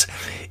entertaining, was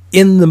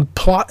in the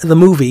plot of the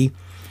movie.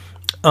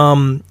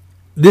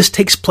 This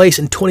takes place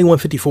in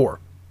 2154.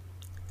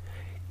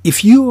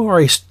 If you are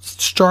a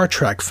Star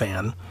Trek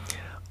fan,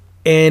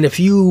 and if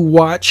you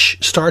watch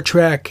Star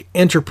Trek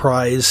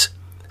Enterprise,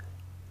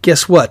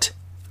 guess what?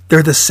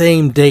 They're the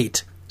same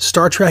date.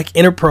 Star Trek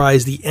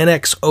Enterprise, the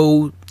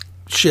NXO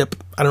ship,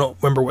 I don't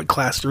remember what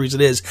class series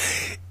it is,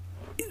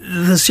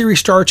 the series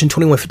starts in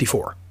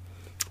 2154.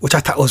 Which I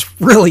thought was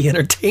really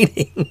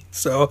entertaining.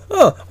 So,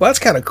 that's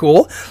kind of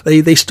cool.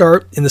 They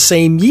start in the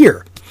same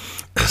year.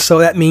 So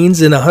that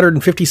means in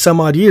 150 some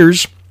odd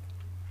years,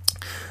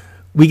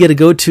 we get to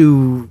go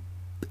to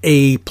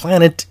a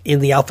planet in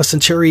the Alpha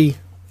Centauri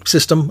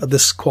system of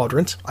this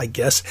quadrant, I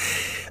guess.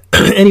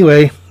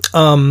 Anyway,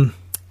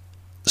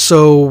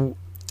 so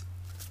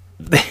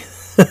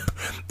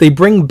they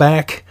bring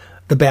back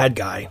the bad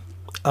guy.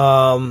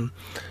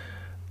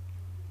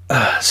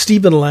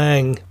 Stephen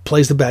Lang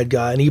plays the bad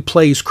guy, and he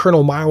plays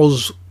Colonel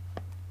Miles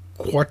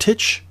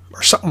Quaritch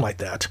or something like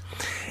that.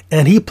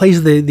 And he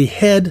plays the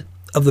head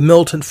of the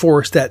militant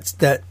force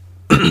that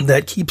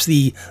keeps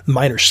the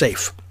miners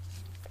safe.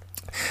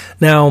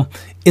 Now,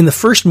 in the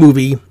first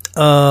movie,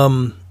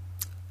 Zoe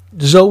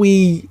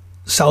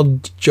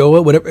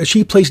Saljoa, whatever,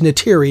 she plays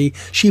Neytiri.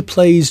 She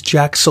plays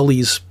Jack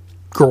Sully's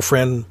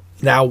girlfriend,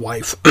 now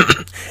wife.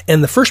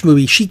 In the first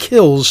movie, she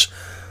kills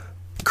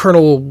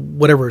Colonel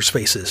whatever his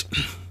face is.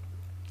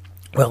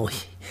 Well,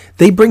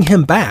 they bring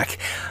him back,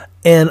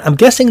 and I'm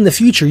guessing in the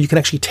future you can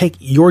actually take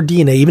your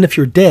DNA, even if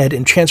you're dead,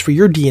 and transfer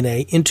your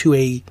DNA into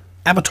a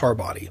Avatar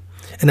body.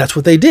 And that's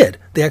what they did.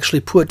 They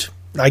actually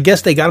I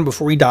guess they got him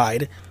before he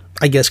died.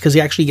 I guess because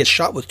he actually gets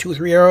shot with 2 or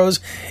 3 arrows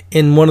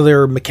in one of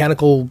their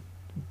mechanical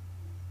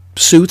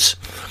suits.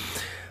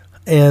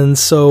 And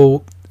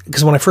so,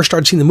 because when I first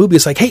started seeing the movie,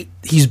 it's like, hey,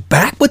 he's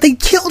back, but they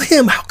killed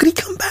him. How could he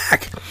come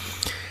back?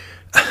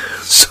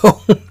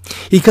 So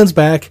he comes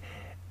back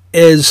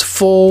as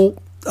full,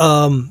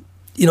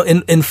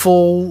 in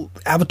full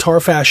Avatar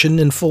fashion,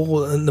 in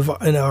full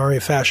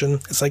Na'vi fashion.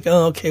 It's like,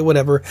 oh, okay,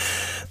 whatever.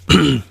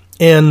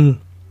 And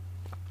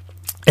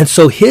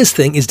so his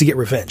thing is to get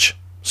revenge.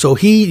 So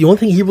the only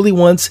thing he really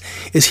wants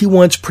is he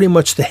wants pretty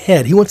much the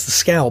head. He wants the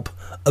scalp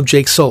of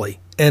Jake Sully.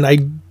 And I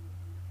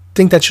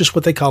think that's just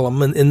what they call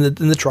him in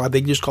the tribe.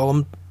 They just call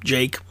him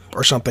Jake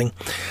or something.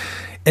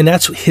 And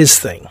that's his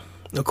thing.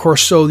 Of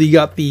course, so you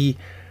got the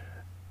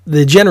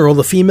general,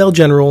 the female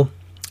general,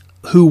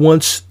 who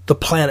wants the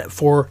planet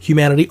for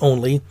humanity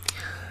only.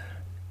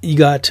 You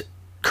got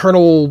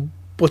Colonel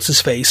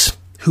what's-his-face,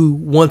 who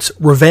wants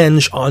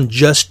revenge on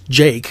just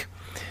Jake.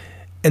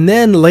 And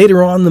then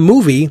later on in the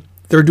movie,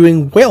 they're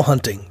doing whale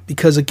hunting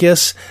because I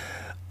guess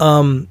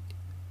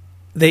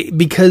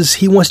because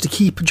Jake wants to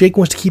keep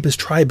his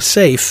tribe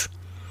safe.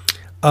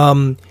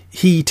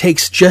 He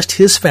takes just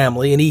his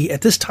family, and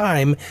at this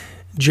time,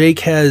 Jake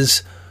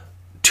has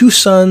 2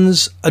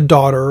 sons, a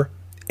daughter,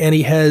 and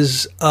he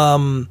has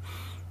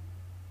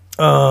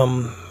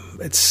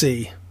let's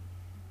see,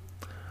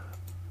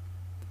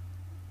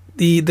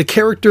 the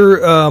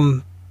character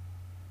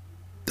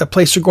that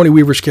plays Sigourney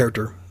Weaver's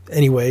character.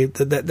 Anyway,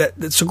 that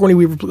Sigourney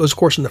Weaver was, of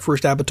course, in the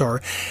first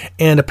Avatar,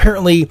 and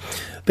apparently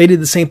they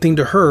did the same thing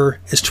to her.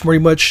 Is pretty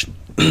much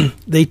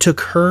they took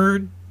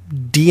her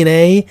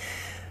DNA.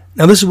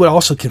 Now, this is what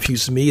also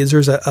confuses me: is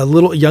there's a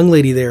little young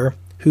lady there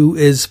who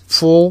is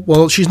full.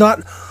 Well, she's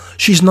not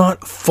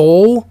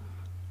full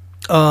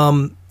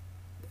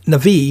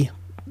Na'vi,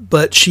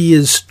 but she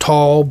is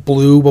tall,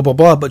 blue, blah blah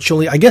blah. But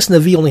I guess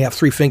Na'vi only have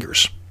 3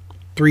 fingers,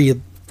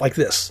 3 like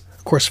this.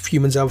 Of course,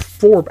 humans have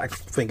 4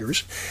 actual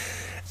fingers.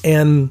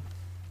 And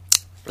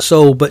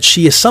so, but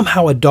she is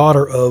somehow a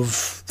daughter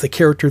of the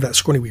character that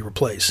Sigourney Weaver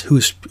plays,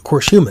 who's, of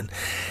course, human.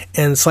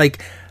 And it's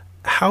like,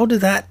 how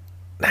did that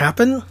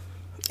happen?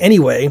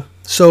 Anyway,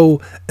 so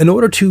in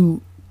order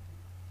to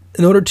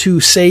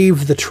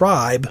save the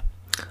tribe,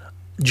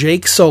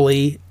 Jake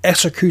Sully he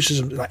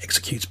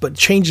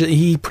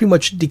pretty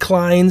much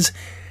declines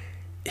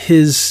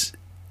his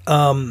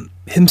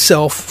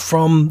himself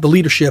from the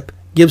leadership,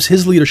 gives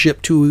his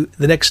leadership to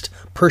the next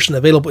person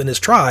available in his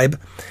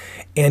tribe.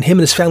 And him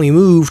and his family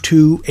move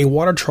to a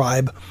water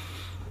tribe,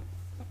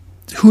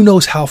 who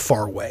knows how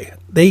far away.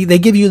 They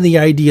give you the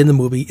idea in the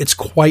movie, it's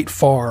quite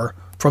far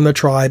from the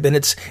tribe, and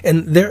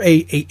they're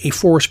a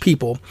forest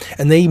people,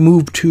 and they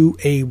move to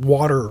a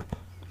water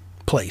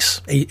place,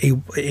 a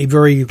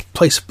very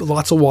place with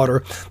lots of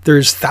water.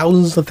 There's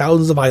thousands and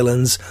thousands of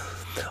islands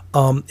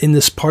in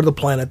this part of the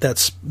planet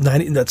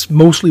that's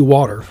mostly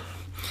water,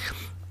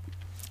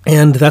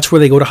 and that's where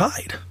they go to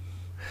hide.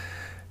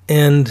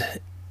 And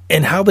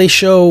how they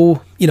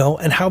show,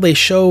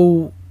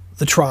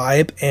 the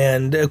tribe,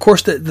 and of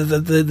course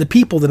the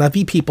people, the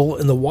Na'vi people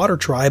in the water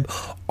tribe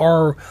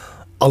are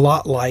a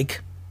lot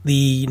like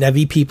the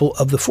Na'vi people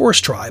of the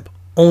forest tribe.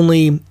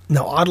 Only,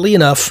 now oddly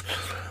enough,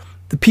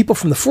 the people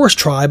from the forest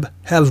tribe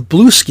have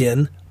blue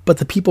skin, but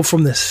the people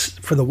from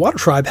the water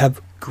tribe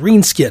have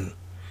green skin.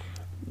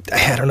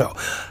 I don't know.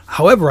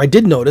 However, I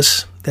did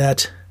notice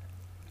that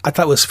I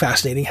thought it was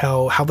fascinating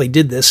how they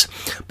did this,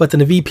 but the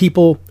Na'vi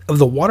people of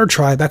the water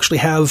tribe actually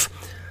have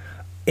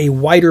a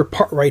wider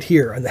part right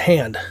here on the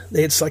hand.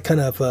 It's like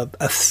kind of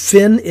a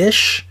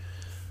fin-ish,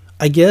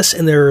 I guess,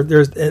 and their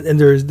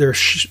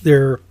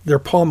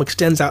palm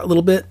extends out a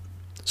little bit,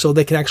 so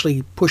they can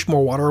actually push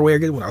more water away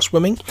when they're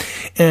swimming.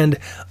 And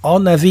all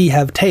Na'vi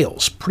have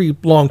tails, pretty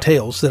long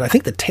tails, that I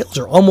think the tails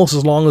are almost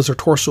as long as their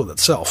torso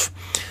itself.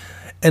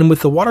 And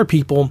with the water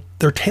people,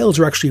 their tails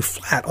are actually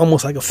flat,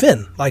 almost like a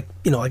fin, like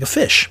a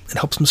fish. It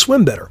helps them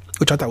swim better,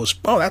 which I thought was,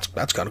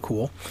 that's kind of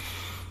cool.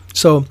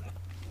 So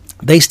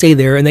they stay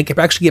there, and they can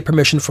actually get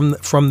permission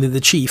from the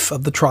chief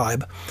of the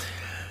tribe,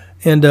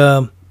 and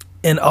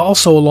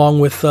also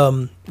along with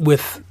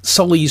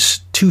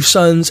Sully's 2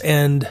 sons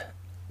and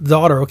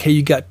daughter. Okay,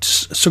 you got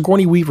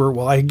Sigourney Weaver.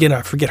 Well, I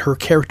forget her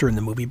character in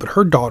the movie, but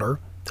her daughter.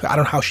 I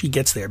don't know how she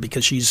gets there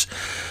because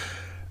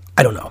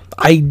I don't know.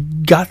 I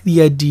got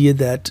the idea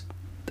that.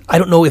 I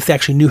don't know if they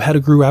actually knew how to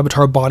grow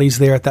avatar bodies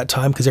there at that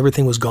time because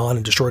everything was gone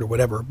and destroyed or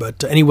whatever.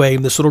 But anyway,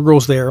 this little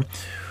girl's there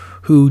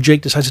who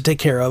Jake decides to take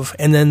care of.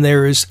 And then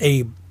there's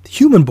a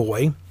human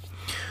boy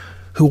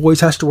who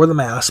always has to wear the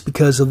mask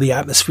because of the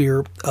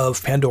atmosphere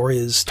of Pandora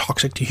is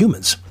toxic to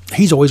humans.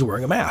 He's always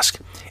wearing a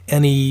mask.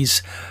 And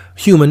he's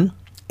human.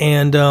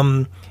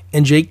 And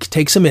Jake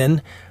takes him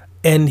in.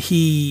 And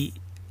you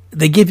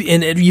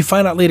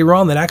find out later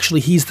on that actually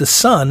he's the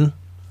son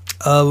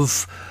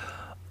of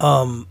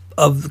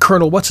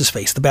Colonel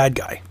What's-His-Face, the bad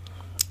guy.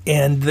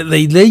 And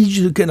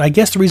and I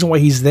guess the reason why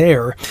he's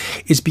there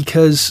is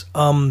because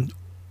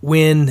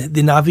when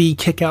the Na'vi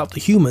kick out the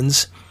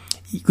humans,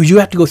 because you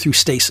have to go through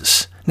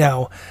stasis.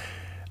 Now,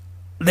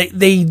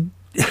 they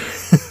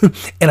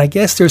and I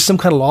guess there's some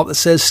kind of law that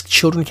says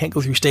children can't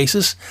go through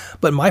stasis.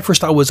 But my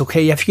first thought was,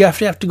 okay, if you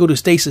have to go to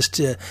stasis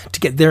to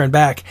get there and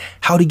back,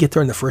 how did he get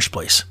there in the first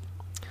place?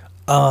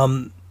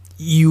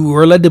 You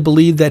were led to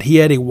believe that he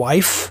had a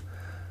wife,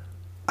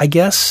 I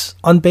guess,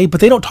 on base, but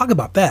they don't talk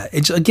about that.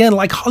 It's, again,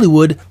 like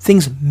Hollywood,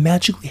 things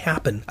magically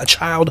happen. A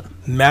child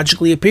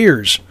magically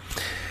appears.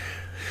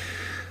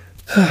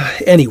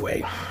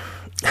 Anyway,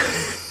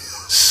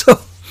 so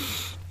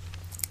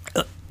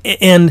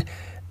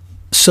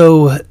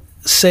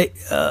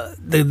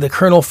the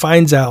colonel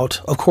finds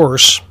out, of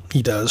course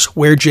he does,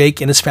 where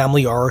Jake and his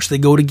family are. So they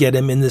go to get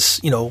him in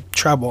this,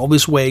 travel all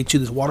this way to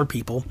this water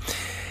people.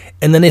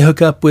 And then they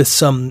hook up with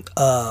some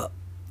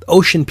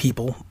ocean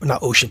people,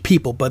 not ocean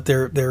people, but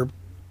they're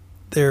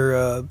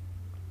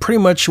pretty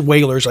much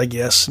whalers, I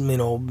guess,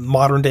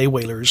 modern day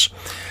whalers.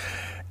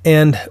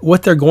 And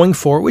what they're going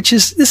for,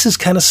 this is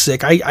kind of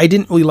sick. I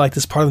didn't really like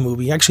this part of the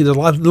movie. Actually, there's a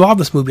lot of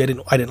this movie I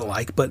didn't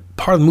like, but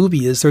part of the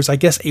movie is there's, I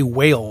guess, a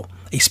whale,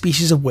 a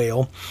species of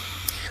whale,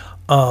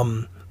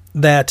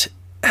 that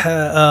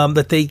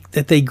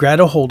they grab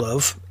a hold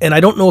of, and I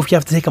don't know if you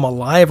have to take them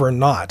alive or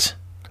not,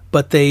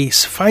 but they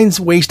find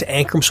ways to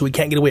anchor them so we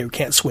can't get away or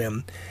can't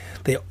swim.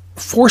 They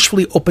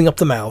forcefully open up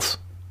the mouth.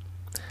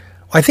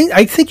 I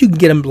think you can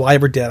get them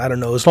live or dead. I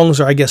don't know, as long as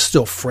they're, I guess,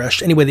 still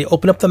fresh. Anyway, they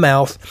open up the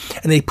mouth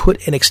and they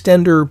put an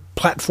extender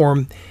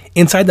platform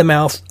inside the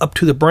mouth up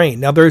to the brain.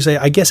 Now, there's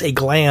a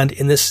gland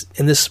in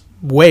this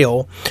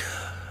whale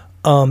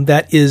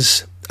that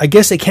is, I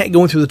guess, they can't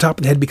go in through the top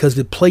of the head because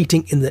the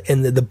plating in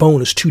the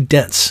bone is too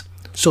dense.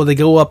 So they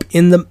go up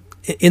in the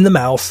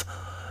mouth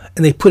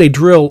and they put a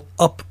drill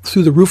up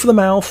through the roof of the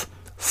mouth,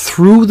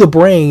 through the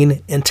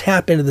brain, and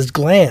tap into this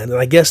gland. And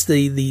I guess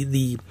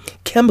the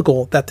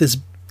chemical that this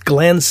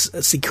gland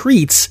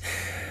secretes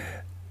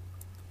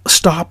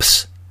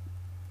stops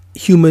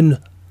human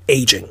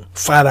aging.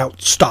 Flat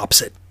out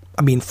stops it.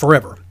 I mean,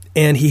 forever.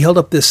 And he held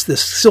up this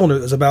cylinder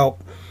that was about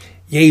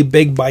yay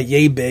big by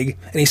yay big,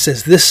 and he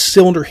says this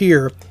cylinder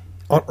here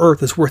on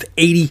Earth is worth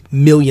 $80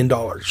 million.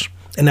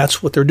 And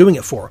that's what they're doing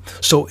it for.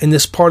 So in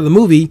this part of the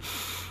movie,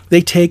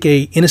 they take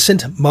a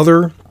innocent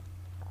mother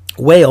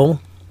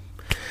whale.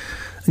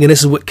 Again,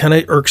 this is what kind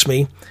of irks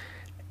me.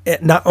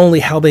 Not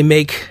only how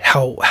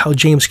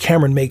James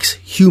Cameron makes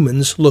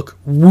humans look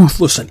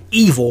ruthless and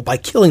evil by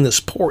killing this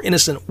poor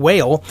innocent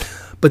whale,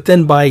 but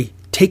then by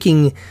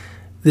taking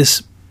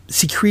this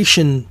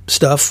secretion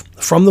stuff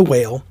from the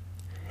whale,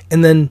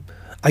 and then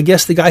I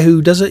guess the guy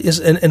who does it is,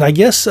 and I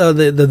guess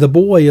the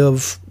boy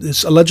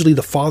is allegedly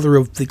the father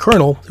of the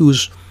colonel,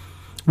 who's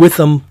with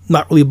them,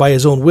 not really by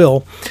his own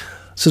will,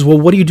 says, well,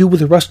 what do you do with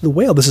the rest of the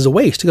whale? This is a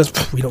waste. He goes,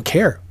 we don't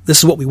care. This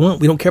is what we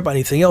want. We don't care about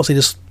anything else. He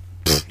just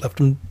left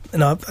him.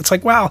 It's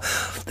like, wow,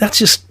 that's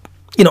just,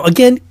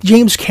 again,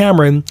 James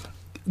Cameron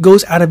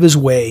goes out of his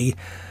way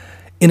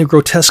in a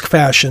grotesque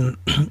fashion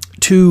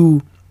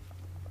to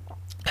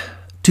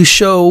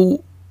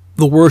show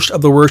the worst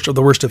of the worst of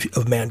the worst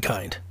of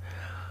mankind.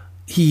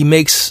 He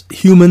makes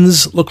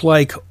humans look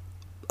like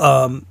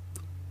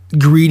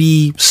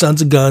greedy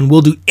sons of gun.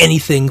 We'll do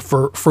anything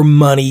for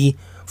money,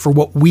 for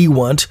what we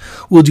want.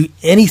 We'll do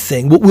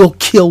anything. We'll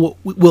kill.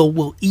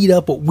 We'll eat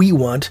up what we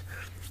want.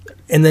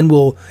 And then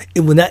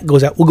when that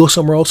goes out, we'll go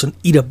somewhere else and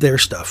eat up their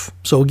stuff.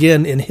 So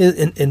again,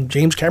 in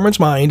James Cameron's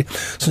mind,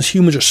 since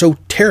humans are so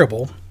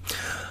terrible,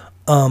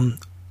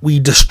 we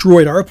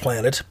destroyed our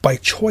planet by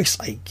choice,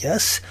 I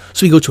guess.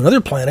 So we go to another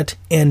planet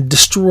and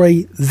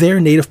destroy their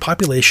native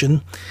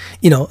population.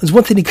 There's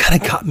one thing that kind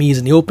of got me is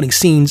in the opening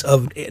scenes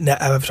of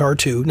Avatar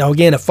 2. Now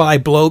again, if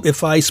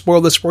I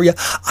spoil this for you,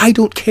 I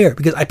don't care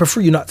because I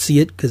prefer you not see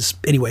it. Because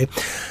anyway,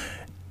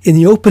 in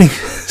the opening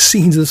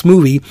scenes of this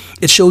movie,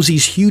 it shows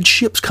these huge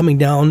ships coming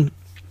down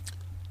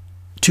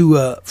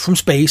from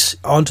space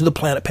onto the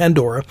planet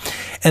Pandora,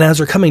 and as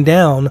they're coming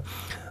down,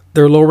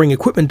 they're lowering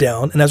equipment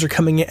down, and as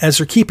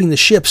they're keeping the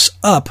ships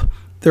up,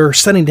 they're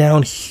sending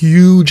down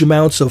huge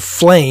amounts of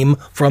flame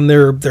from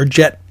their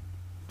jet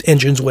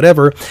engines,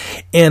 whatever.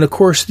 And of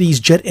course,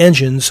 these jet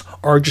engines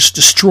are just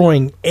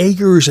destroying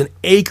acres and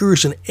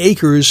acres and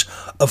acres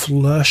of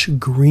lush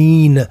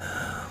green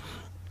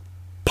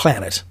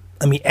planet.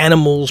 I mean,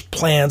 animals,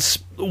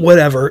 plants,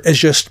 whatever, is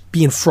just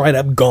being fried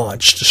up, gone,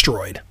 just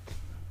destroyed.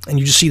 And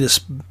you just see this,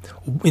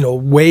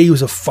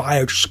 waves of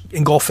fire just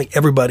engulfing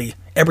everybody,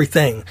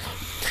 everything.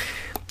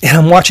 And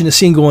I'm watching the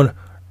scene going,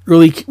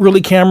 really,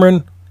 really,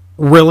 Cameron?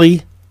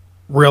 Really?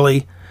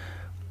 Really?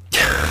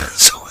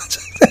 So,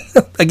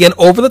 again,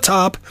 over the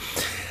top.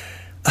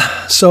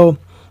 So,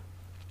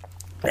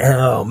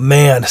 oh,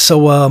 man.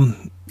 So,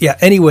 yeah,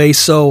 anyway,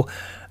 so...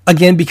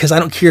 Again, because I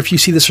don't care if you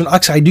see this or not.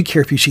 Actually, I do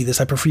care if you see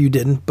this. I prefer you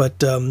didn't.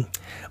 But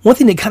one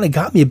thing that kind of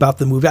got me about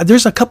the movie,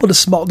 there's a couple of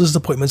small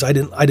disappointments I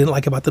didn't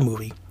like about the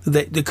movie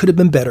that could have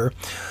been better.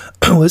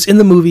 Was in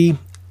the movie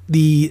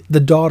the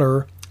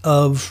daughter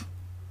of,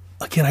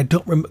 again, I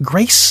don't remember,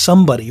 Grace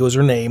somebody was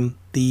her name,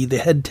 the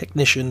head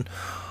technician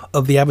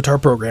of the Avatar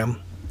program.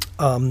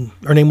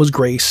 Her name was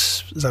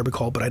Grace, as I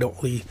recall, but I don't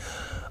really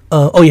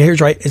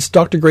Here's right. It's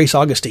Dr. Grace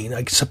Augustine,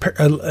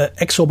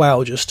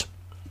 exobiologist,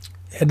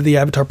 head of the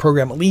Avatar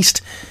program, at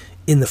least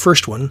in the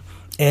first one.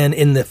 And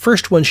in the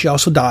first one, she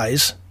also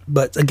dies.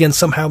 But again,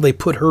 somehow they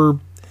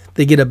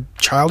get a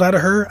child out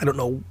of her. I don't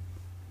know.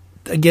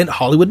 Again,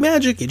 Hollywood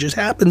magic. It just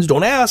happens.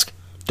 Don't ask.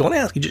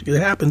 It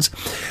happens.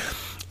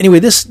 Anyway,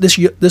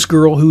 this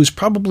girl who's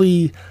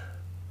probably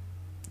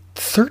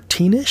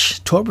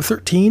 13-ish, 12 or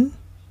 13,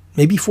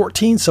 maybe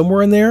 14,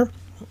 somewhere in there,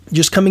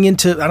 just coming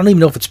into, I don't even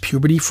know if it's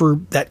puberty for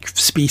that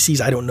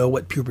species. I don't know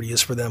what puberty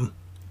is for them.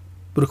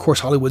 But of course,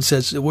 Hollywood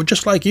says, we're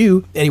just like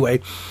you.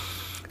 Anyway,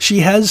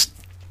 she has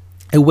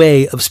a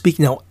way of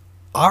speaking. Now,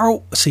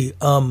 Arroway,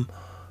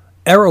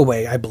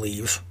 I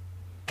believe,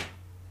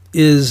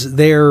 is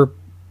their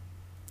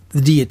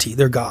deity,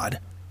 their god.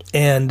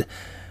 And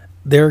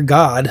their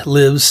god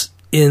lives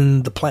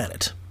in the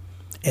planet.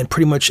 And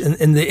pretty much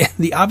in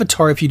the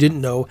Avatar, if you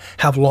didn't know,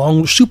 have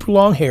super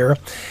long hair.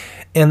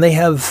 And they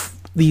have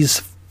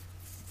these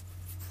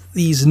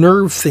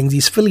nerve things,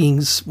 these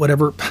fillings,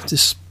 whatever,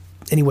 just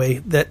anyway,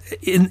 that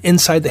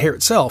inside the hair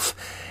itself.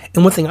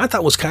 And one thing I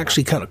thought was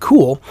actually kind of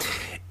cool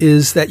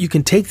is that you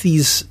can take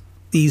these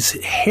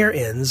hair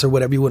ends, or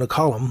whatever you want to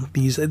call them.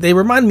 They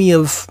remind me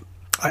of,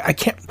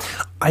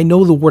 I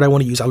know the word I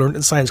want to use. I learned it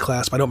in science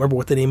class, but I don't remember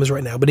what the name is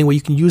right now. But anyway,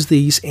 you can use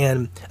these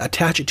and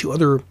attach it to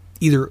other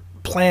either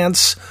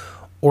plants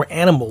or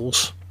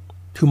animals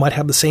who might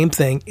have the same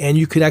thing, and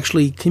you could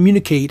actually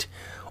communicate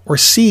or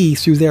see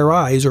through their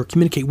eyes, or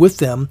communicate with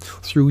them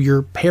through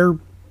your hair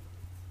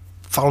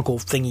follicle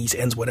thingies,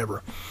 ends,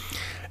 whatever.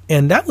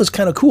 And that was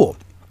kind of cool.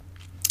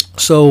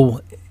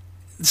 So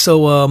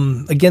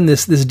again,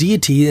 this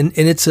deity, and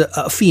it's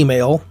a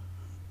female,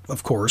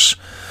 of course.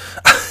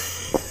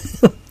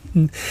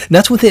 And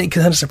that's one thing that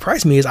kind of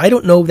surprised me, is I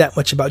don't know that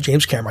much about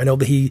James Cameron. I know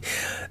that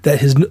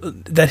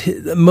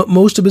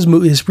most of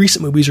his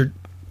recent movies are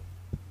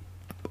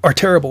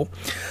terrible,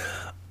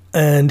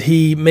 and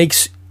he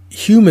makes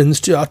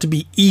humans out to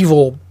be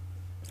evil,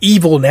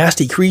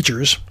 nasty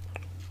creatures.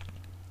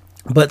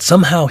 But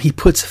somehow he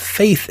puts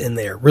faith in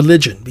there,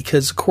 religion,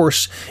 because of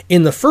course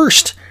in the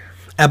first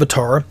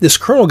Avatar, this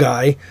Colonel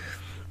guy,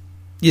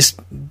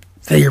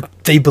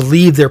 they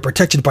believe they're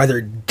protected by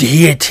their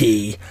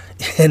deity.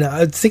 And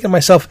I was thinking to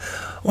myself,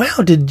 wow,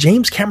 did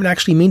James Cameron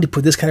actually mean to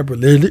put this kind of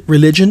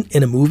religion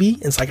in a movie?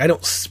 And it's like,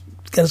 it's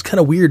kind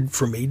of weird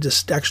for me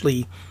just to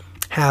actually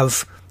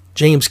have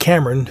James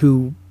Cameron,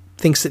 who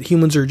thinks that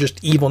humans are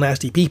just evil,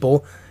 nasty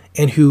people,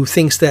 and who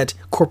thinks that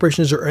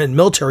corporations and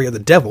military are the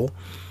devil.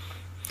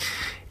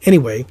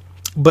 Anyway,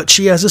 but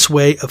she has this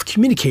way of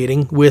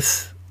communicating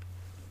with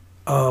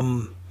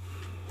their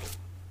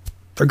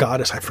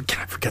goddess. I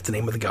forget the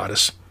name of the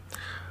goddess.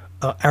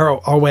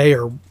 Arroway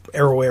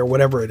or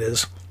whatever it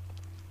is.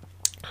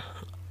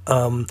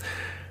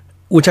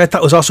 Which I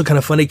thought was also kind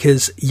of funny,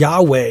 because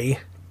Yahweh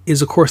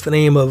is, of course, the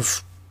name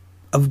of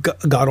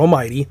God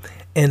Almighty,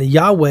 and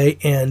Yahweh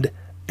and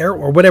Arrow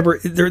or whatever,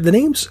 the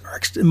names are,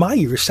 in my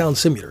ears, sound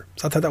similar.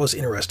 So I thought that was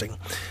interesting.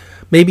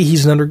 Maybe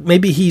he's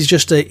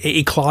just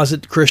a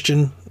closet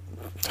Christian.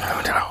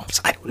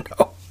 I don't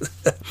know.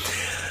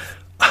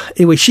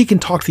 Anyway, she can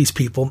talk to these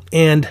people,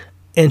 and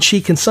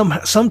she can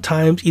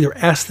sometimes either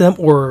ask them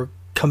or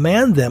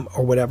command them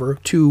or whatever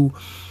to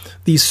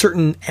these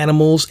certain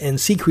animals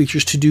and sea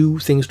creatures to do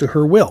things to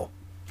her will.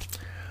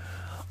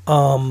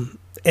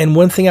 And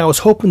one thing I was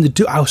hoping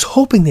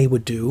they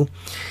would do,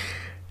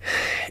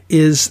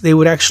 is they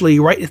would actually,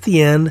 right at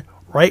the end,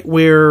 right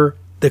where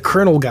the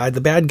Colonel guy,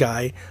 the bad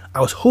guy,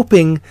 I was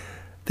hoping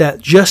that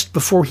just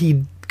before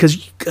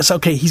because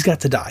he's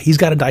got to die. He's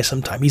got to die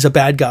sometime. He's a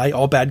bad guy.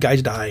 All bad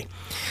guys die.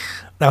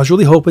 And I was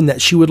really hoping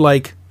that she would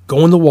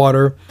go in the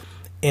water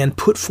and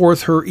put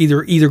forth her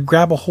either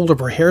grab a hold of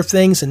her hair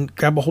things and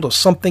grab a hold of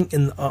something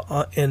in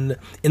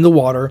the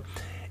water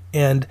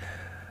and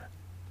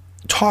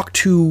talk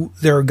to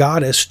their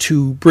goddess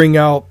to bring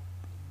out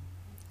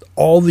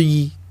all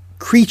the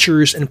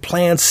creatures and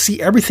plants,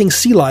 everything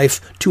sea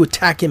life, to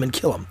attack him and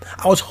kill him.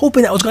 I was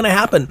hoping that was going to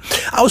happen.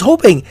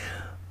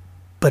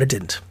 But it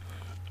didn't.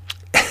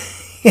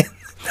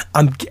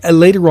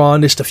 Later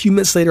on, just a few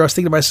minutes later, I was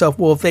thinking to myself,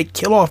 well, if they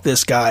kill off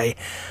this guy,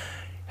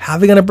 how are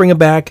they going to bring him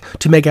back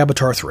to make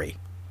Avatar 3?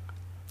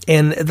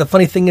 And the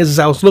funny thing is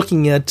I was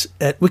looking at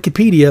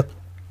Wikipedia,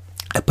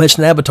 I punched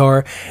in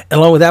Avatar, and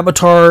along with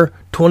Avatar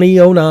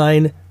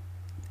 2009,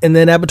 and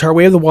then Avatar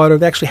Way of the Water,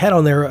 they actually had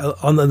on there,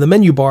 on the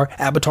menu bar,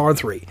 Avatar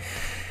 3.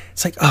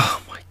 It's like,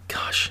 oh my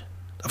gosh,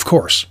 of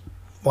course.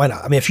 Why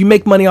not? I mean, if you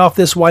make money off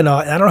this, why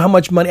not? And I don't know how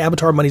much money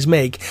Avatar monies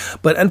make,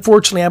 but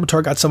unfortunately,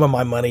 Avatar got some of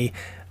my money.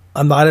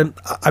 I'm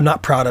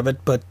not proud of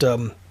it, but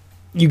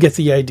you get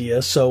the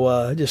idea.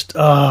 So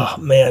oh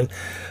man.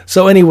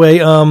 So anyway,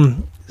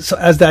 so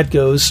as that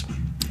goes,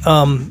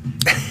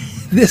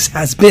 this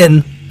has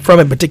been From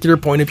a Particular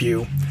Point of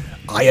View.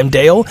 I am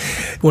Dale.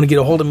 If you want to get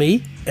a hold of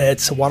me,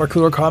 it's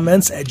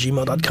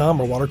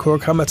watercoolercomments@gmail.com or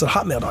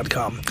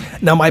watercoolercomments@hotmail.com.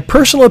 Now, my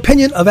personal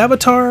opinion of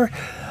Avatar,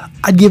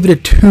 I'd give it a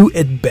 2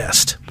 at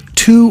best.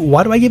 2.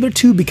 Why do I give it a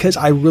 2? Because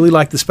I really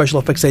like the special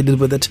effects they did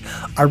with it.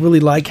 I really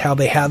like how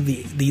they have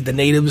the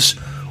natives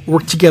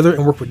work together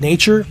and work with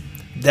nature.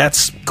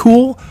 That's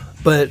cool.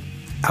 But,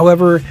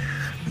 however,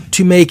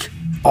 to make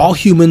all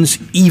humans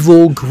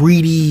evil,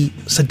 greedy,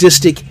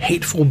 sadistic,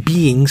 hateful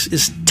beings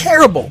is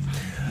terrible.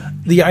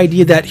 The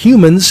idea that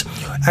humans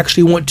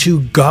actually want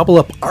to gobble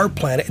up our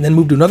planet and then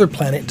move to another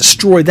planet and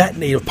destroy that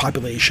native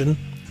population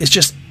is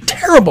just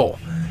terrible.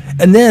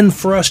 And then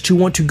for us to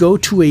want to go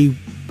to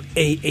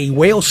a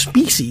whale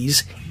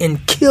species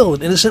and kill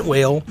an innocent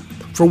whale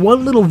for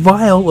one little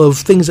vial of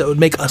things that would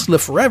make us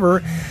live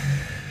forever,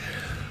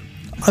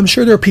 I'm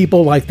sure there are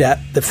people like that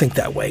think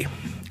that way.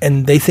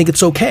 And they think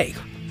it's okay.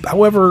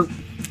 However,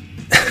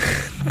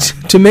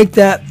 to make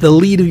that the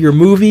lead of your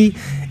movie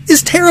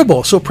is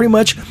terrible. So pretty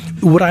much,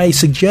 would I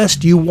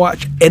suggest you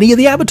watch any of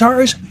the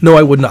Avatars? No,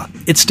 I would not.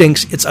 It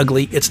stinks. It's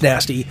ugly. It's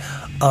nasty.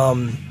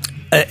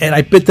 And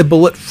I bit the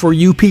bullet for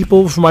you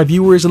people, for my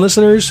viewers and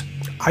listeners.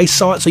 I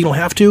saw it, so you don't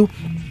have to.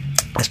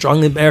 I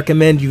strongly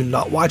recommend you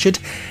not watch it.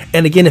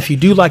 And again, if you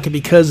do like it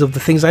because of the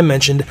things I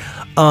mentioned,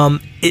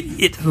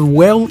 it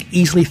well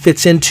easily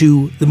fits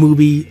into the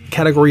movie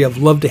category of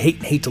love to hate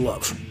and hate to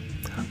love.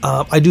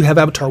 I do have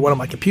Avatar 1 on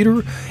my computer,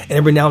 and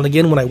every now and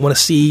again when I want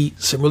to see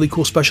some really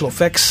cool special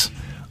effects,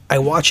 I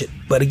watch it.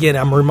 But again,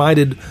 I'm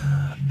reminded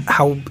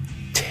how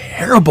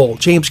terrible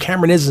James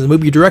Cameron is as a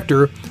movie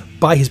director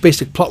by his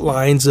basic plot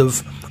lines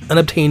of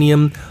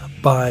unobtainium,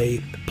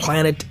 by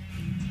planet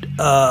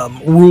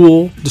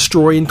rule,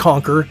 destroy and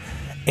conquer,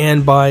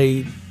 and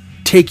by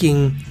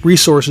taking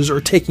resources or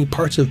taking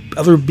parts of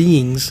other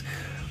beings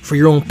for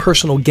your own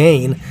personal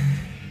gain.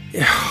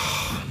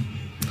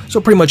 So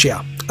pretty much,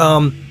 yeah.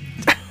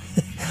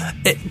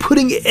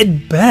 Putting it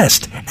at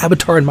best,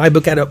 Avatar in my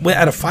book out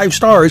of 5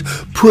 stars,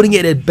 putting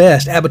it at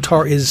best,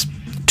 Avatar is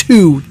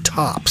 2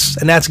 tops,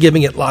 and that's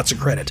giving it lots of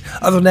credit.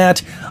 Other than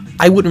that,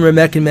 I wouldn't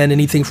recommend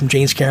anything from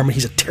James Cameron.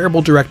 He's a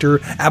terrible director.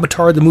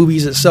 Avatar, the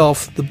movies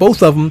itself,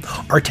 both of them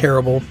are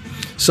terrible.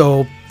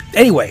 So,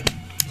 anyway,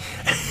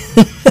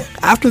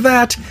 after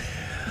that,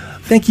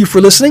 thank you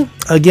for listening.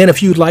 Again,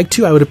 if you'd like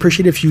to, I would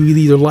appreciate it if you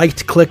either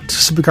liked, clicked,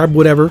 subscribed,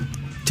 whatever,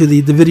 to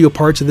the video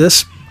parts of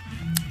this.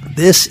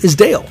 This is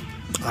Dale.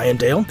 I am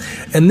Dale,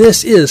 and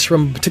this is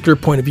from a particular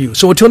point of view.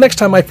 So until next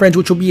time, my friends,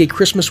 which will be a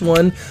Christmas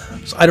one,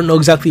 so I don't know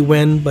exactly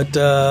when, but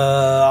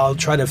I'll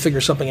try to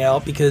figure something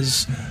out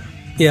because,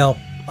 I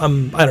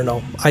don't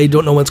know. I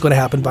don't know when it's going to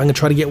happen, but I'm going to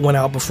try to get one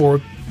out before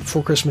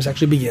Christmas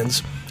actually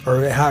begins,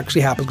 or it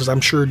actually happens, because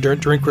I'm sure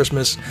during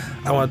Christmas,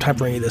 I won't have time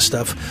for any of this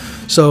stuff.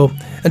 So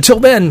until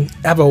then,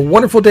 have a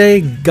wonderful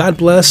day. God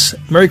bless.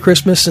 Merry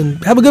Christmas,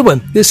 and have a good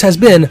one. This has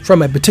been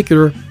From a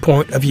Particular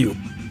Point of View.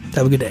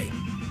 Have a good day.